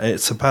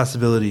 It's a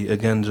possibility,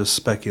 again, just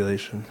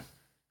speculation.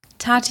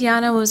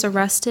 Tatiana was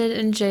arrested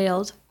and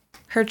jailed.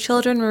 Her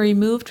children were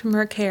removed from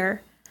her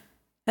care.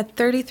 At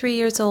 33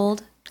 years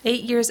old,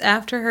 8 years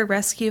after her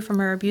rescue from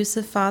her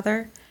abusive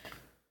father,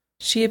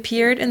 she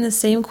appeared in the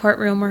same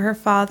courtroom where her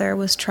father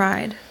was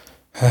tried.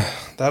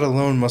 That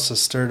alone must have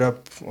stirred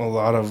up a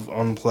lot of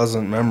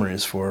unpleasant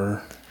memories for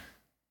her.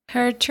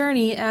 Her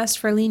attorney asked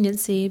for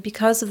leniency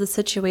because of the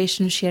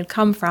situation she had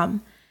come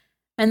from,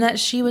 and that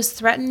she was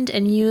threatened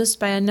and used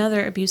by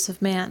another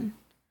abusive man.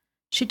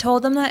 She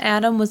told them that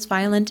Adam was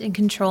violent and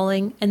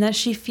controlling, and that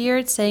she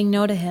feared saying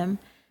no to him,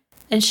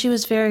 and she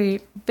was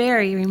very,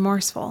 very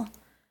remorseful.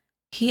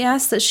 He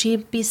asked that she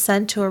be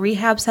sent to a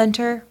rehab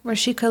center where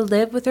she could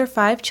live with her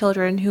 5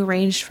 children who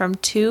ranged from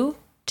 2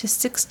 to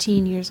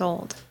 16 years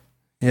old.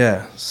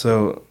 Yeah,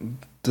 so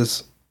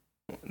this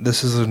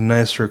is a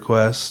nice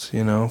request,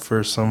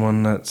 for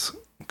someone that's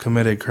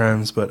committed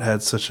crimes but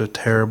had such a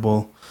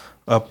terrible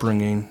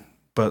upbringing.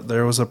 But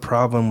there was a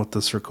problem with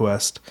this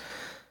request.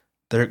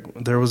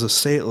 There was a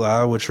state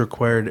law which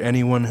required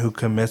anyone who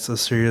commits a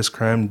serious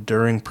crime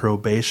during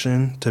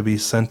probation to be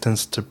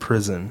sentenced to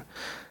prison.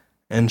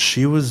 And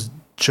she was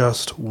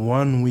just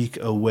 1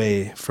 week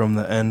away from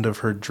the end of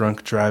her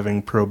drunk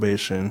driving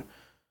probation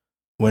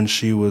when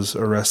she was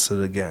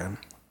arrested again.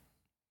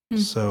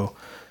 So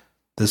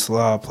this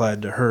law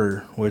applied to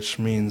her, which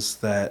means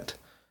that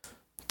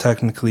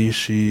technically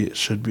she's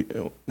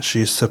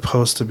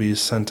supposed to be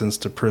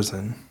sentenced to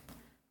prison.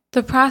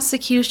 The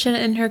prosecution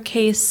in her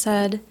case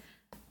said,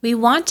 "We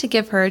want to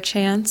give her a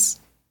chance,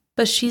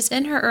 but she's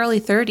in her early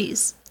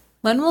 30s.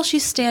 When will she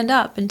stand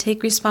up and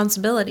take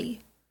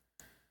responsibility?"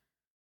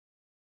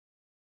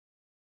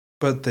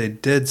 But they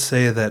did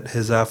say that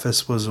his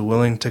office was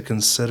willing to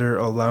consider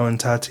allowing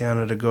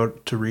Tatiana to go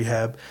to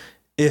rehab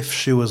if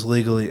she was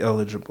legally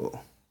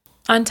eligible.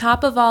 On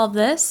top of all of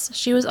this,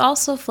 she was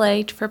also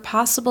flagged for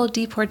possible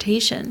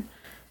deportation.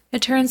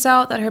 It turns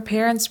out that her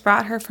parents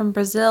brought her from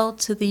Brazil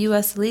to the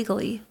U.S.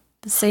 legally,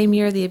 the same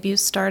year the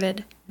abuse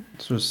started.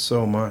 This was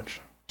so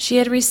much. She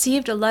had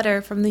received a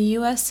letter from the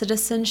U.S.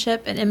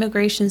 Citizenship and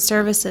Immigration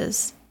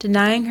Services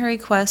denying her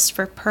request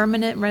for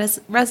permanent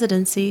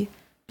residency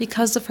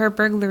because of her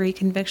burglary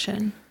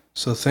conviction.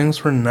 So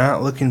things were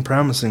not looking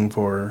promising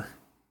for her.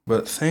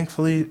 But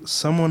thankfully,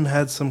 someone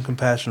had some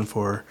compassion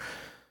for her.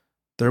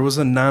 There was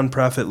a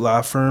nonprofit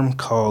law firm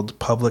called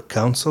Public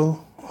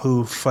Counsel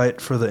who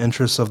fight for the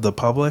interests of the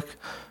public,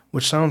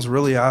 which sounds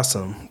really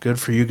awesome. Good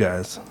for you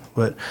guys.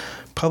 But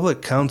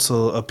Public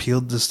Counsel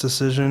appealed this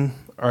decision,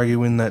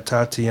 arguing that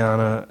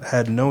Tatiana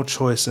had no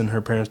choice in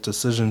her parents'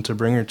 decision to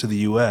bring her to the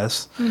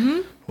U.S.,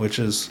 which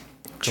is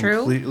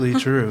completely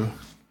true.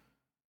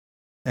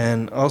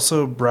 And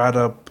also brought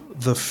up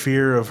the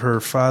fear of her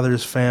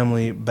father's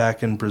family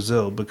back in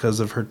Brazil because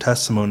of her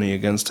testimony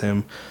against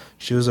him.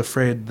 She was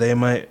afraid they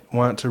might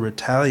want to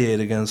retaliate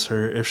against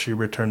her if she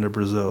returned to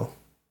Brazil.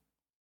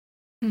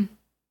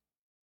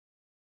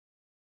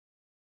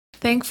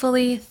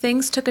 Thankfully,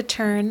 things took a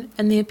turn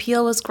and the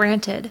appeal was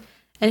granted,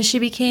 and she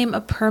became a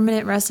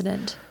permanent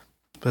resident.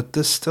 But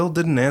this still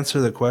didn't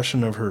answer the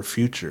question of her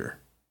future.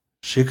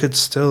 She could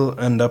still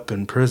end up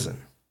in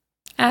prison.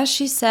 As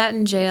she sat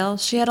in jail,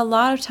 she had a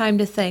lot of time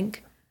to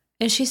think,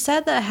 and she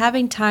said that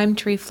having time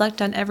to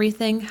reflect on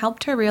everything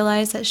helped her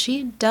realize that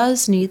she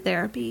does need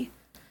therapy.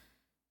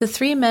 The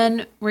 3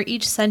 men were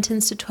each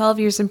sentenced to 12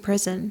 years in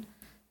prison.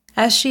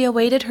 As she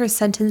awaited her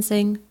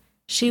sentencing,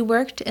 she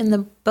worked in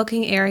the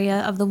booking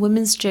area of the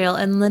women's jail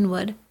in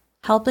Linwood,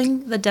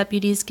 helping the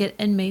deputies get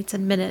inmates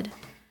admitted.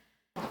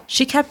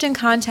 She kept in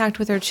contact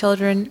with her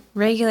children,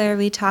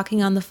 regularly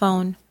talking on the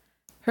phone.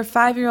 Her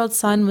 5-year-old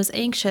son was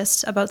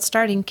anxious about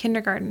starting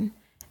kindergarten,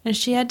 and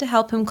she had to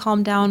help him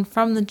calm down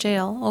from the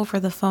jail over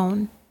the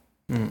phone.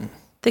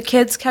 The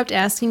kids kept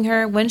asking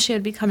her when she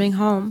would be coming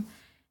home,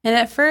 and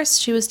at first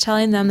she was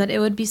telling them that it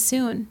would be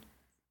soon.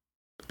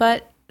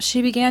 But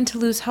she began to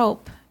lose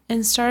hope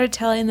and started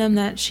telling them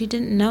that she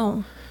didn't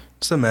know.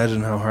 Just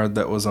imagine how hard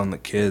that was on the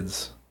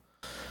kids.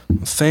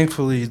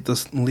 Thankfully,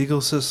 the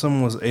legal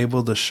system was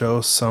able to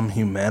show some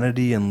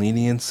humanity and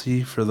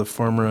leniency for the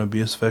former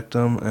abuse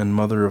victim and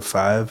mother of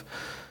 5,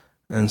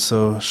 and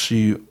so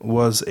she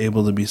was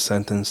able to be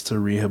sentenced to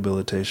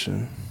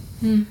rehabilitation.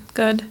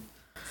 Good.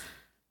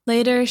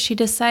 Later, she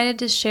decided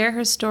to share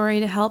her story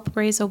to help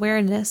raise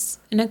awareness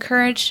and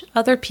encourage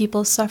other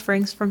people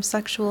suffering from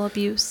sexual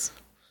abuse.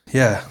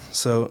 Yeah,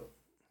 so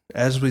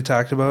as we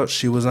talked about,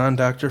 she was on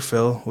Dr.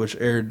 Phil, which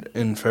aired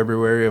in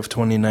February of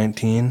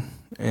 2019,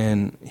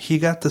 and he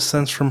got the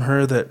sense from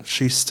her that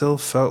she still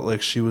felt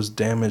like she was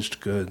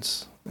damaged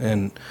goods,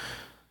 and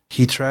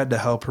he tried to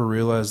help her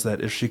realize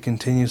that if she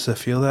continues to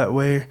feel that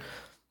way,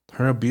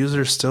 her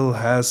abuser still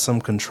has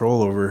some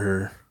control over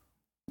her.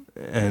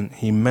 And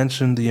he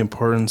mentioned the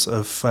importance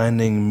of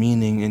finding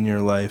meaning in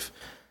your life,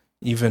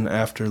 even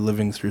after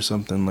living through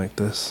something like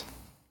this.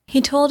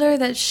 He told her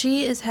that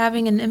she is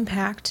having an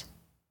impact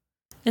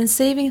and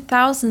saving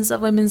thousands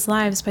of women's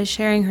lives by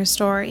sharing her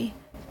story,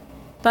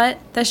 but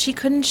that she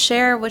couldn't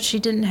share what she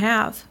didn't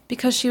have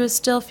because she was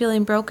still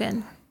feeling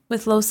broken,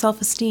 with low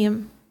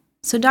self-esteem.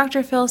 So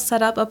Dr. Phil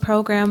set up a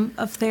program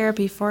of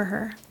therapy for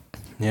her.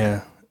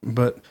 Yeah,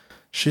 but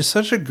she's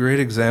such a great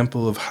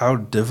example of how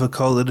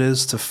difficult it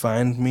is to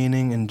find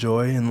meaning and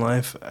joy in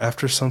life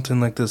after something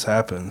like this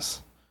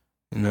happens,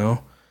 you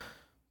know?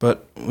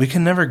 But we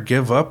can never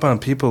give up on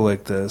people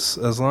like this.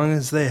 As long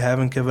as they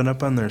haven't given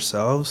up on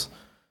themselves,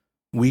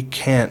 we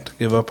can't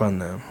give up on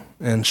them.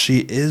 And she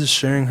is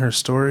sharing her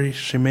story.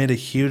 She made a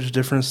huge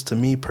difference to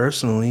me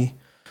personally,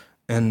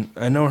 and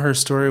I know her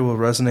story will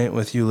resonate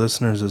with you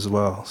listeners as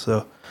well.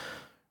 So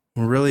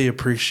really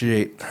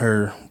appreciate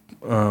her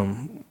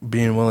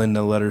being willing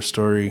to let her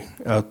story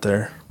out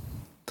there.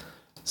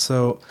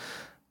 So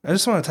I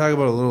just want to talk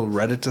about a little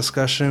Reddit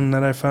discussion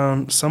that I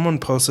found. Someone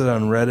posted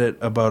on Reddit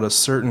about a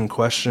certain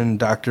question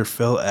Dr.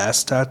 Phil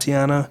asked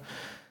Tatiana,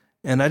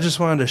 and I just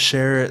wanted to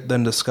share it,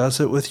 then discuss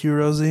it with you,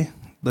 Rosie.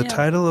 The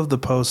title of the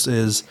post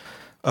is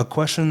A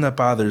Question That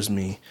Bothers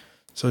Me.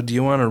 So do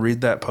you want to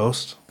read that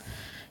post?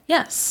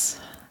 Yes.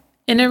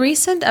 In a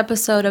recent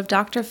episode of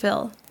Dr.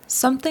 Phil,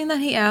 something that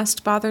he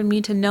asked bothered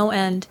me to no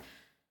end.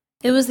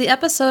 It was the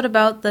episode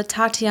about the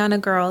Tatiana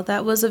girl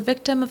that was a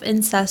victim of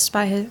incest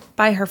by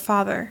her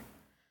father.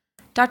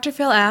 Dr.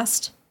 Phil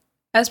asked,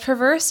 as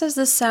perverse as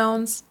this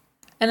sounds,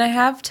 and I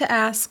have to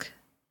ask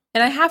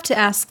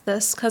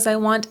this because I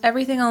want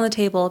everything on the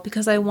table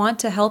because I want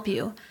to help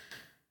you.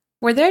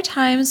 Were there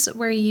times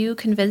where you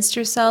convinced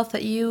yourself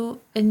that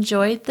you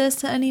enjoyed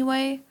this in any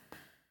way?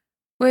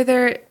 Were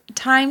there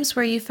times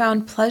where you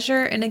found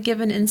pleasure in a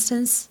given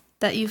instance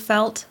that you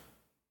felt?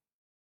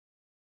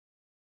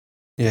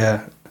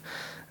 Yeah.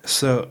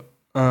 So,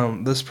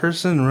 this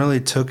person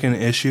really took an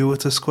issue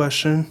with this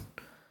question,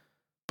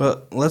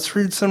 but let's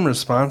read some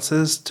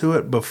responses to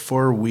it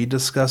before we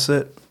discuss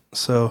it.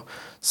 So,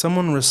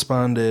 someone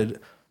responded,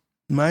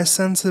 my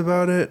sense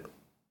about it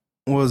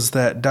was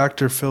that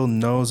Dr. Phil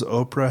knows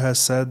Oprah has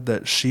said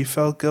that she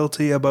felt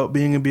guilty about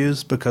being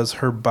abused because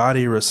her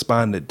body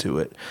responded to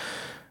it.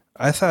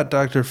 I thought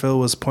Dr. Phil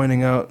was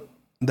pointing out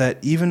that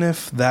even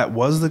if that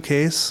was the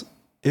case,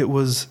 it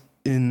was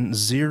in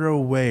zero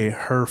way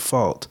her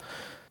fault.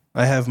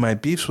 I have my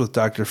beefs with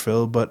Dr.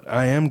 Phil, but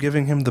I am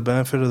giving him the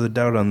benefit of the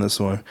doubt on this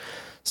one.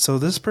 So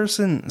this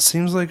person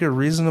seems like a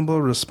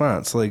reasonable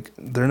response. Like,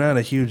 they're not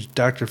a huge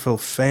Dr. Phil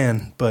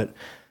fan, but,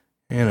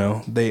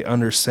 they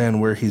understand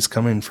where he's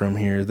coming from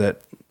here,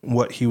 that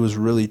what he was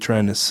really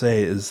trying to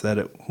say is that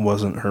it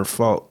wasn't her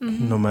fault,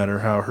 no matter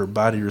how her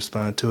body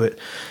responded to it.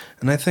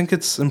 And I think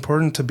it's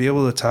important to be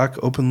able to talk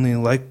openly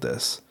like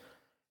this.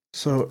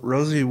 So,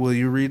 Rosie, will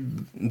you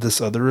read this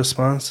other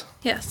response?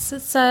 Yes, it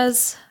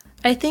says,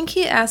 I think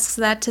he asks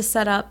that to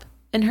set up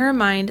in her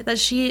mind that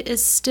she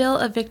is still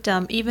a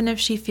victim, even if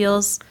she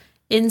feels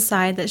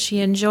inside that she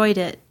enjoyed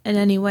it in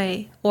any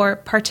way or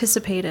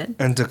participated.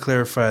 And to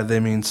clarify, they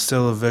mean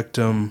still a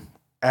victim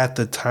at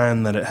the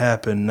time that it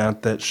happened,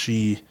 not that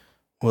she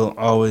will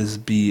always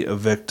be a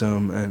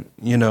victim. And,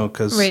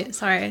 because... Wait,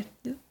 sorry.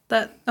 I'm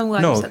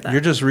glad you said that. No,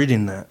 you're just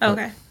reading that.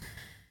 Okay.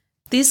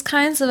 These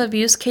kinds of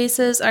abuse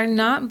cases are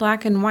not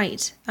black and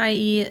white,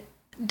 i.e.,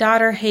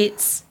 daughter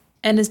hates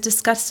and is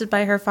disgusted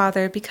by her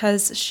father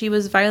because she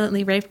was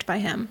violently raped by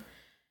him.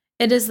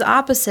 It is the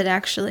opposite,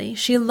 actually.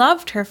 She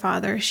loved her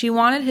father, she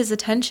wanted his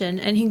attention,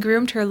 and he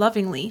groomed her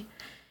lovingly.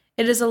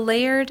 It is a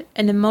layered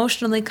and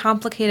emotionally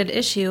complicated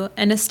issue,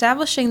 and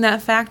establishing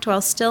that fact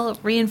while still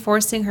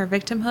reinforcing her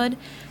victimhood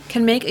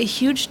can make a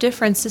huge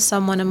difference to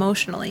someone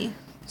emotionally.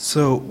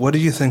 So, what do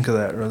you think of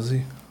that,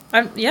 Rosie?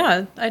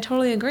 Yeah, I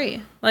totally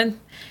agree. Like,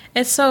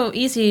 it's so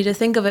easy to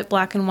think of it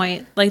black and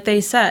white. Like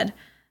they said,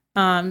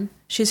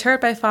 she's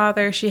hurt by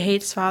father, she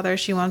hates father,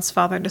 she wants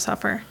father to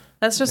suffer.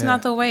 That's just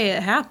not the way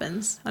it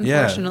happens,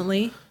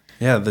 unfortunately.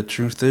 Yeah, the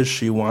truth is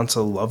she wants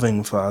a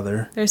loving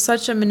father. There's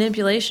such a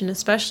manipulation,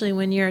 especially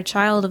when you're a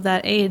child of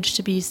that age,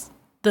 to be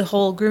the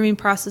whole grooming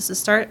process to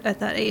start at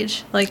that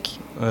age. Like,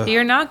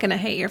 you're not going to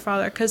hate your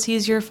father because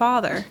he's your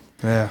father.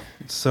 Yeah,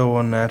 it's so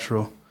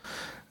unnatural.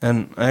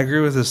 And I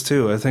agree with this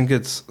too. I think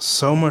it's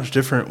so much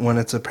different when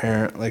it's a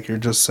parent, like you're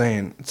just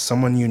saying. It's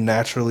someone you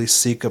naturally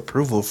seek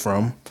approval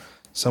from,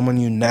 someone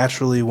you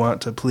naturally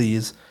want to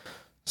please.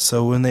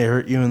 So when they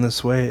hurt you in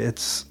this way,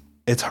 it's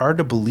hard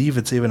to believe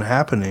it's even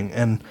happening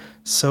and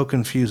so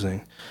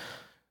confusing.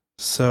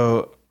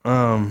 So,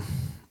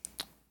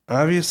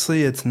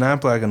 obviously it's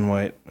not black and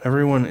white.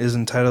 Everyone is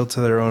entitled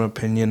to their own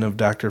opinion of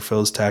Dr.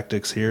 Phil's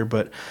tactics here,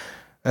 but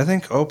I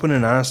think open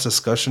and honest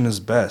discussion is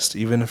best,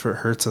 even if it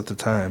hurts at the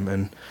time.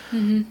 And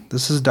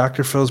this is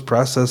Dr. Phil's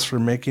process for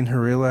making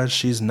her realize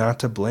she's not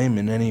to blame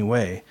in any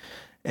way.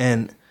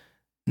 And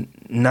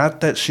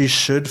not that she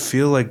should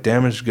feel like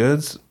damaged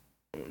goods,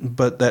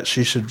 but that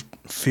she should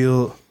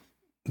feel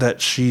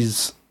that she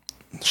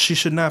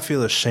should not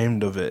feel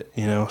ashamed of it,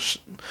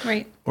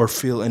 Right. Or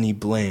feel any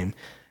blame.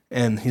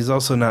 And he's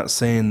also not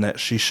saying that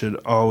she should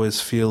always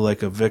feel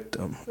like a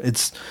victim.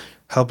 It's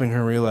helping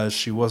her realize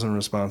she wasn't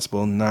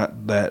responsible,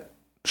 not that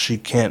she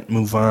can't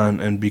move on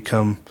and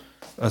become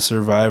a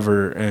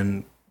survivor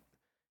and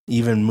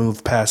even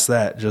move past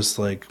that. Just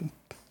like,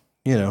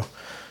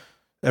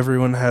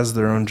 everyone has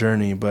their own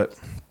journey, but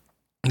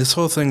this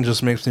whole thing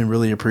just makes me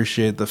really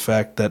appreciate the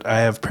fact that I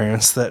have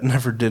parents that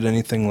never did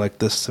anything like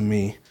this to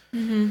me.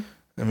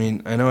 I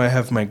mean, I know I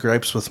have my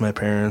gripes with my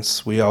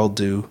parents. We all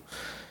do.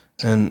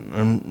 And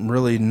I'm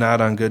really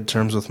not on good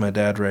terms with my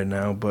dad right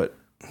now, but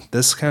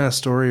this kind of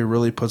story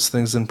really puts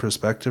things in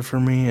perspective for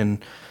me,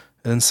 and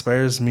it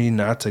inspires me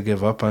not to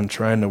give up on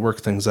trying to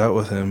work things out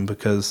with him,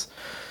 because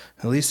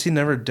at least he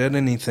never did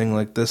anything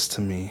like this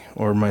to me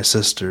or my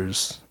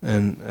sisters.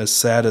 And as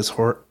sad as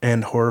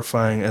and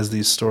horrifying as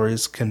these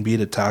stories can be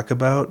to talk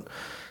about,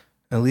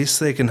 at least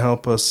they can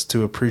help us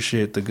to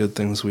appreciate the good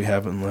things we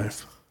have in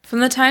life. From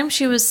the time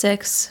she was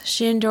 6,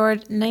 she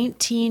endured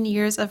 19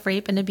 years of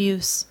rape and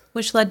abuse,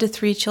 which led to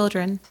 3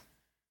 children.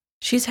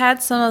 She's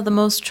had some of the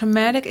most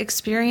traumatic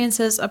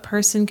experiences a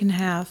person can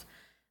have,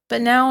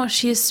 but now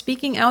she is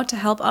speaking out to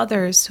help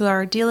others who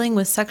are dealing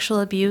with sexual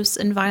abuse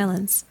and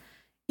violence,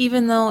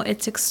 even though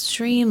it's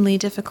extremely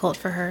difficult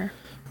for her.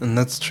 And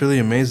that's truly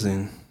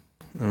amazing.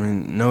 I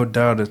mean, no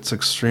doubt it's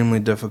extremely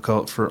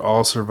difficult for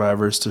all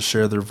survivors to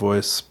share their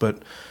voice,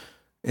 but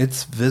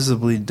it's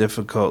visibly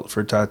difficult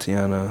for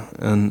Tatiana,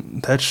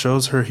 and that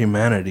shows her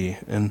humanity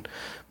and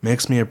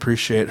makes me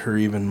appreciate her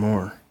even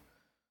more.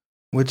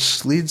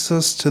 Which leads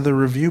us to the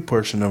review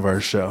portion of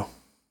our show.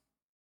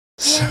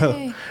 Yay.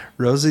 So,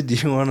 Rosie, do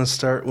you want to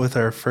start with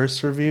our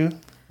first review?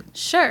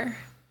 Sure.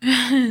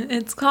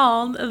 It's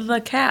called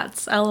The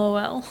Cats,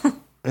 LOL.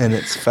 And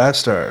it's 5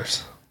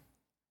 stars.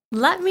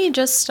 Let me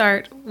just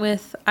start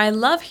with, I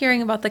love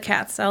hearing about the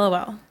cats,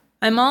 LOL.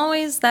 I'm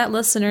always that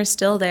listener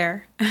still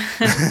there.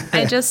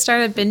 I just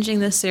started binging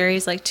this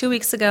series like 2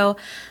 weeks ago,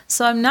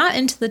 so I'm not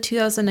into the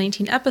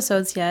 2019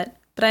 episodes yet,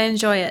 but I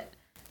enjoy it.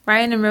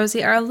 Ryan and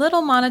Rosie are a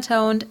little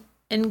monotoned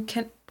and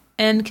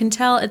can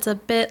tell it's a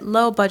bit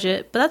low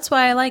budget, but that's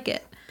why I like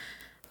it.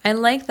 I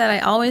like that I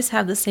always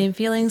have the same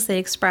feelings they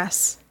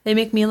express. They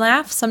make me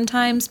laugh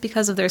sometimes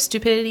because of their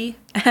stupidity,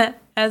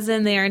 as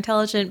in they are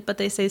intelligent, but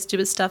they say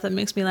stupid stuff that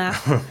makes me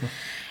laugh.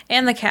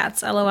 And the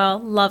cats, LOL,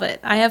 love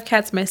it. I have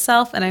cats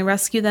myself, and I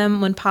rescue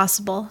them when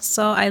possible,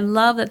 so I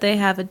love that they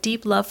have a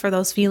deep love for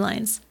those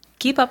felines.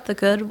 Keep up the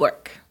good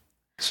work.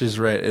 She's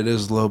right, it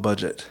is low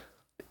budget.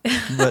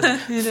 But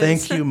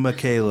thank you,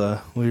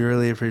 Michaela. We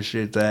really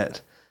appreciate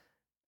that.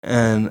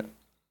 And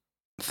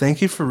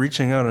thank you for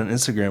reaching out on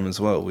Instagram as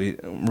well. We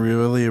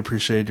really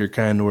appreciate your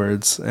kind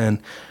words.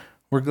 And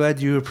we're glad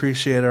you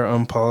appreciate our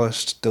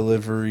unpolished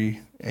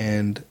delivery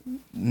and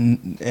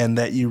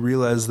that you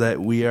realize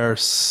that we are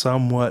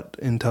somewhat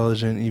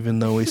intelligent even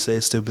though we say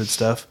stupid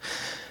stuff.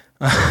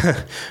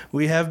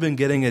 We have been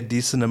getting a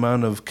decent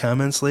amount of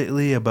comments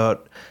lately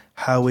about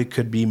how we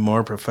could be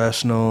more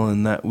professional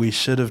and that we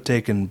should have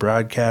taken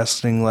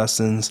broadcasting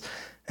lessons.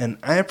 And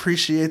I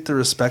appreciate the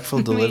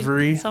respectful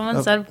delivery.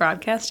 Someone said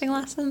broadcasting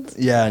lessons?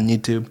 Yeah, on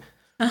YouTube.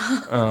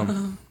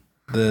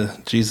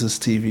 The Jesus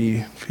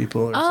TV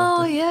people or something.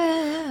 Oh,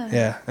 yeah.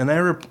 Yeah, and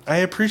I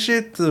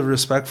appreciate the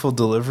respectful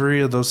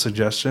delivery of those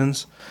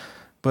suggestions,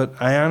 but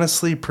I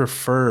honestly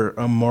prefer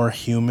a more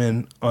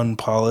human,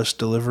 unpolished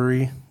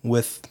delivery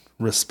with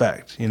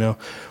respect. You know,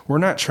 we're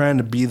not trying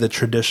to be the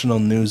traditional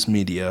news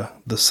media,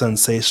 the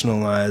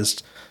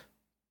sensationalized,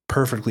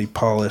 perfectly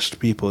polished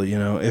people. You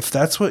know, if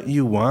that's what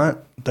you want,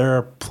 there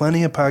are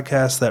plenty of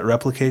podcasts that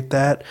replicate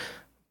that.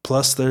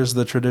 Plus, there's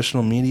the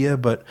traditional media,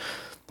 but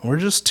we're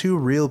just two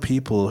real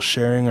people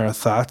sharing our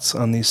thoughts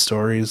on these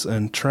stories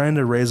and trying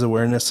to raise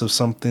awareness of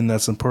something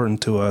that's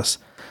important to us.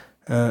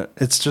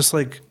 It's just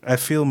like I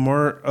feel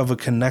more of a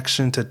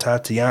connection to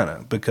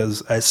Tatiana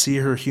because I see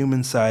her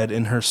human side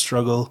in her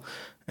struggle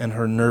and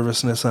her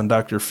nervousness on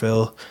Dr.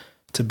 Phil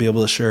to be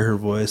able to share her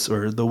voice,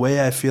 or the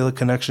way I feel a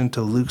connection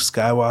to Luke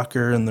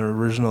Skywalker in the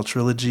original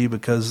trilogy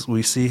because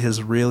we see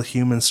his real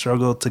human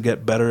struggle to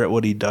get better at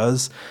what he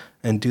does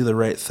and do the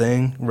right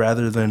thing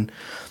rather than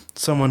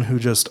someone who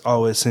just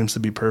always seems to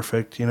be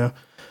perfect. You know,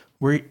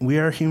 we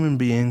are human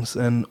beings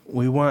and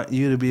we want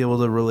you to be able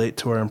to relate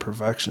to our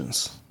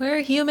imperfections.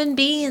 We're human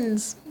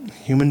beings.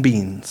 Human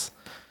beings.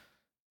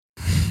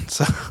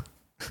 So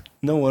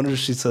no wonder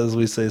she says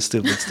we say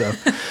stupid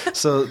stuff.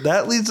 So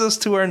that leads us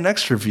to our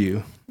next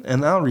review,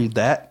 and I'll read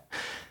that.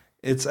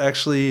 It's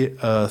actually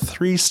a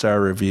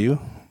 3-star review,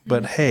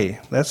 but hey,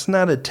 that's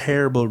not a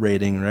terrible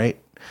rating, right?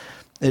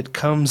 It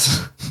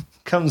comes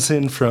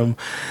in from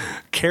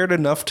Cared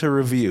Enough to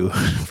Review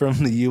from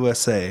the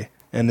USA,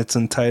 and it's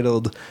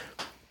entitled,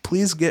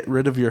 "Please Get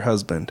Rid of Your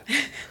Husband.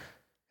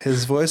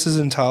 His voice is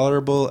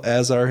intolerable,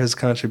 as are his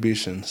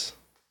contributions."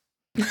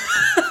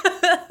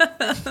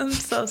 I'm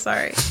so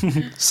sorry.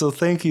 So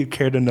thank you,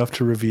 Cared Enough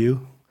to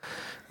Review.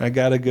 I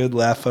got a good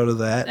laugh out of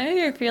that. I know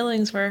your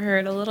feelings were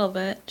hurt a little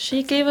bit.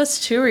 She gave us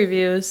 2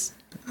 reviews.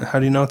 How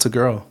do you know it's a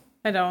girl?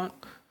 I don't.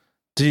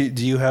 Do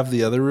you have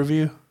the other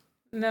review?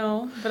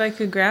 No, but I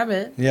could grab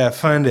it. Yeah,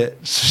 find it.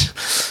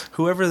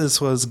 Whoever this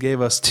was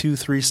gave us 2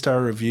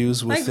 3-star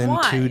reviews within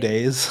 2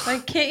 days.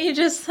 Like, can't you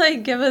just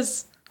give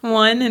us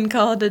one and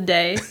call it a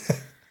day?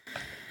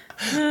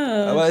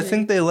 Well, I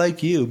think they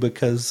like you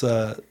because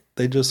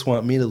they just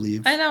want me to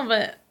leave. I know,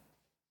 but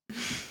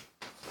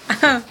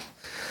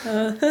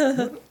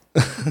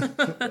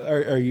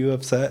Are you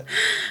upset?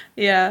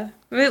 Yeah,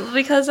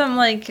 because I'm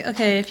like,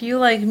 okay, if you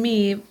like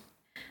me,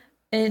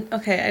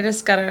 okay, I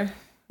just gotta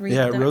read.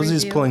 Yeah,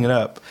 Rosie's review. pulling it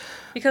up.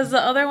 Because the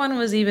other one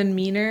was even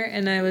meaner,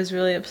 and I was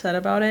really upset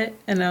about it,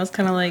 and I was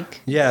kind of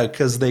like... Yeah,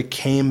 because they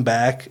came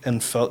back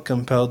and felt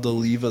compelled to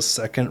leave a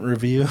second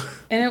review.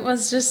 And it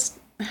was just...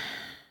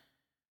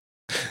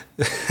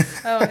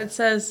 Oh, it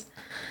says,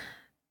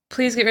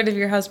 "Please get rid of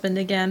your husband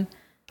again.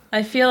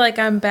 I feel like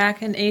I'm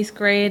back in 8th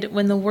grade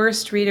when the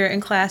worst reader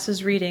in class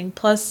is reading,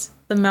 plus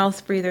the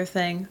mouth breather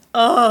thing.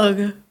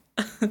 Ugh."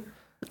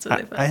 That's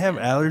what I have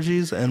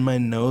allergies and my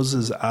nose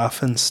is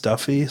often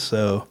stuffy,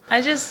 so...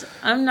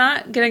 I'm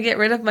not going to get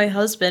rid of my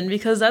husband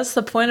because that's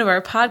the point of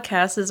our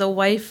podcast is a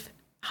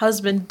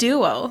wife-husband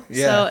duo.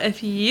 Yeah. So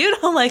if you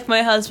don't like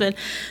my husband,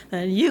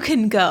 then you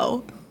can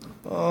go.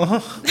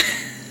 Oh,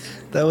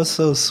 that was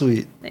so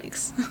sweet.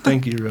 Thanks.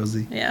 Thank you,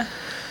 Rosie. Yeah.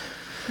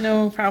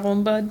 No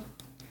problem, bud.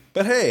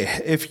 But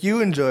hey, if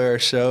you enjoy our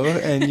show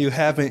and you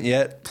haven't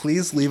yet,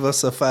 please leave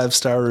us a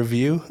 5-star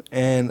review.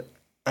 And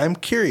I'm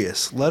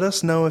curious, let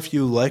us know if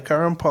you like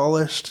our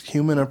unpolished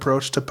human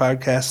approach to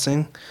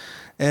podcasting.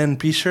 And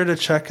be sure to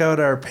check out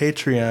our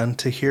Patreon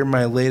to hear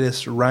my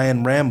latest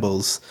Ryan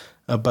rambles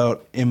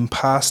about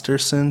imposter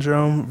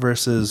syndrome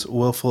versus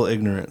willful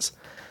ignorance.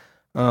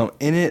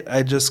 In it,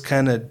 I just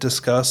kind of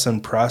discuss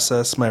and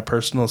process my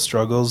personal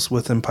struggles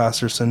with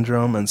imposter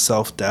syndrome and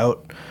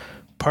self-doubt.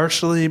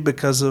 Partially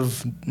because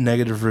of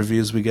negative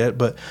reviews we get,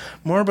 but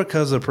more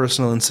because of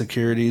personal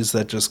insecurities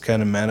that just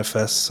kind of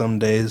manifest some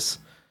days.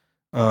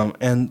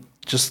 And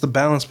just the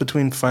balance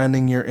between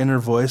finding your inner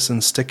voice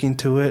and sticking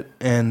to it,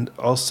 and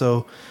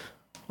also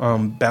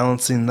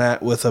balancing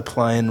that with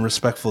applying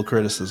respectful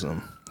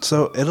criticism.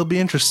 So it'll be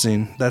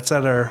interesting. That's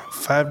at our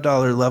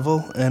 $5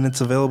 level, and it's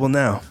available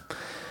now.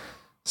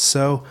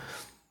 So,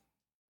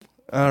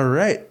 all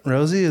right,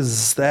 Rosie,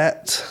 is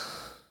that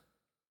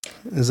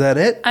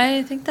it?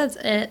 I think that's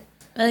it.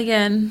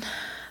 Again,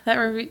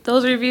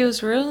 those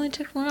reviews really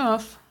ticked me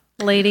off.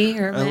 lady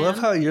or man. I love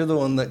how you're the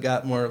one that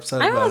got more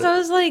upset I about it. I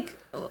was like,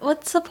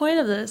 what's the point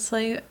of this?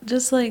 Like,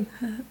 just like,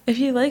 if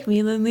you like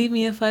me, then leave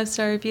me a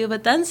 5-star review,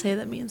 but then say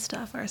the mean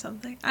stuff or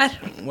something. I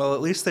don't know. Well,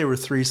 at least they were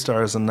 3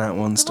 stars and not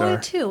 1 star.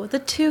 Only 2. The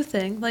 2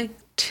 thing. Like,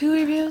 2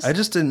 reviews? I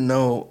just didn't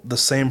know the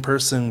same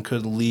person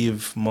could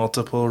leave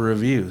multiple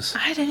reviews.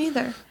 I didn't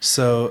either.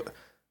 So,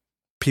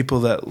 people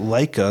that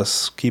like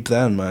us, keep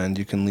that in mind.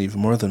 You can leave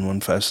more than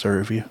 1 5-star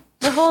review.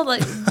 The whole,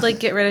 like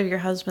get rid of your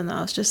husband,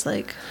 though. It's just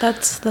like,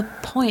 that's the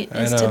point,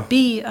 is to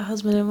be a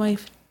husband and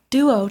wife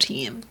duo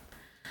team.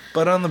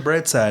 But on the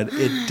bright side,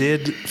 it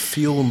did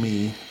fuel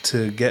me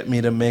to get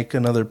me to make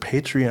another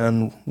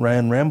Patreon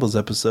Ryan Rambles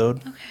episode.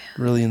 Okay.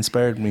 Really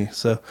inspired me.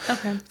 So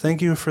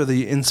thank you for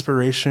the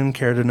inspiration,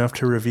 cared enough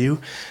to review.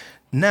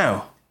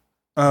 Now,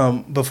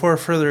 before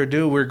further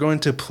ado, we're going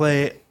to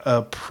play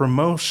a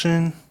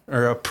promotion,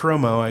 or a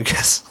promo, I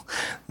guess,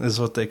 is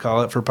what they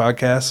call it for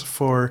podcasts,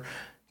 for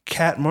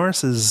Kat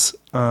Morris's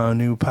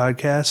new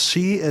podcast.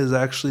 She is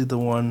actually the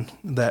one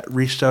that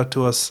reached out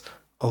to us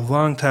a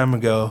long time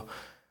ago.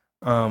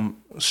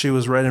 She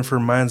was writing for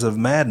Minds of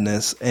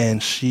Madness,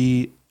 and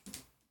she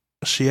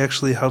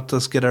actually helped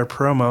us get our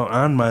promo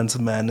on Minds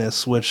of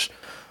Madness, which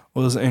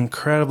was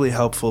incredibly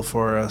helpful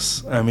for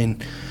us. I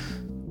mean,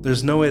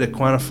 there's no way to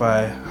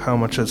quantify how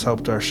much it's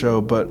helped our show,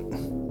 but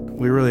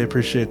we really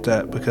appreciate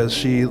that because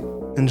she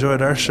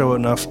enjoyed our show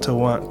enough to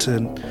want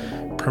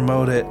to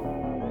promote it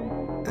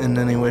in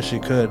any way she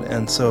could.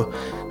 And so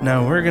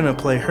now we're going to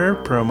play her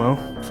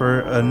promo for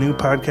a new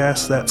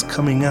podcast that's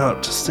coming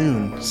out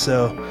soon.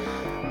 So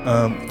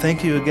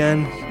thank you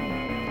again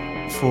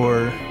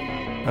for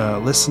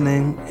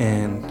listening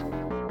and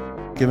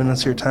giving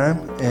us your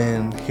time.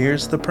 And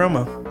here's the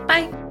promo.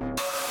 Bye.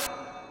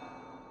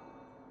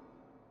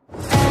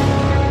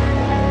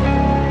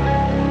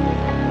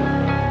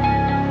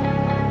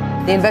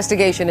 The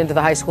investigation into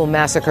the high school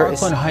massacre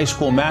Parkland High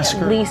School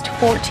massacre. At least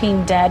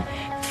 14 dead,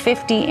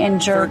 50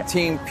 injured.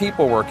 13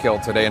 people were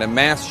killed today in a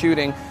mass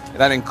shooting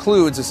that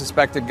includes a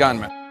suspected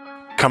gunman.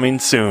 Coming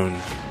soon,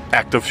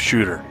 Active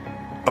Shooter,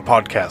 a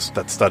podcast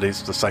that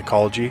studies the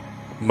psychology,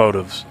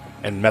 motives,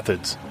 and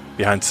methods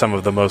behind some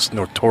of the most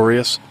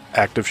notorious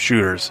active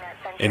shooters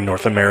in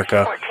North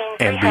America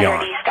and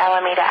beyond. East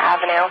Alameda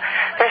Avenue.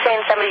 They're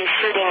saying somebody's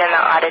shooting in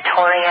the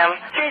auditorium.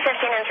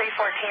 315 and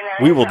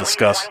 314. We will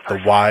discuss the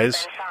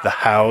whys, the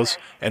hows,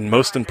 and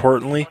most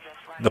importantly,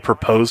 the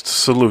proposed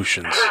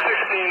solutions.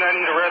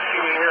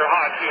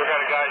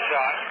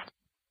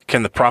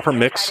 Can the proper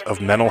mix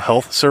of mental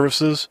health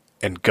services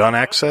and gun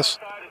access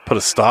put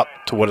a stop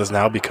to what has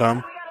now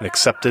become an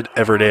accepted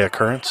everyday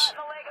occurrence?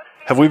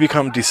 Have we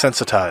become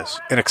desensitized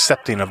and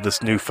accepting of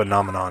this new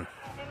phenomenon?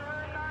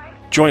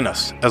 Join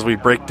us as we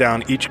break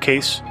down each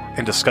case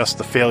and discuss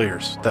the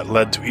failures that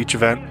led to each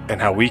event and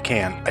how we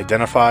can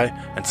identify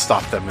and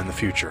stop them in the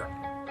future.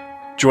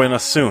 Join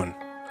us soon,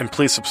 and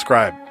please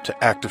subscribe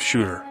to Active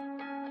Shooter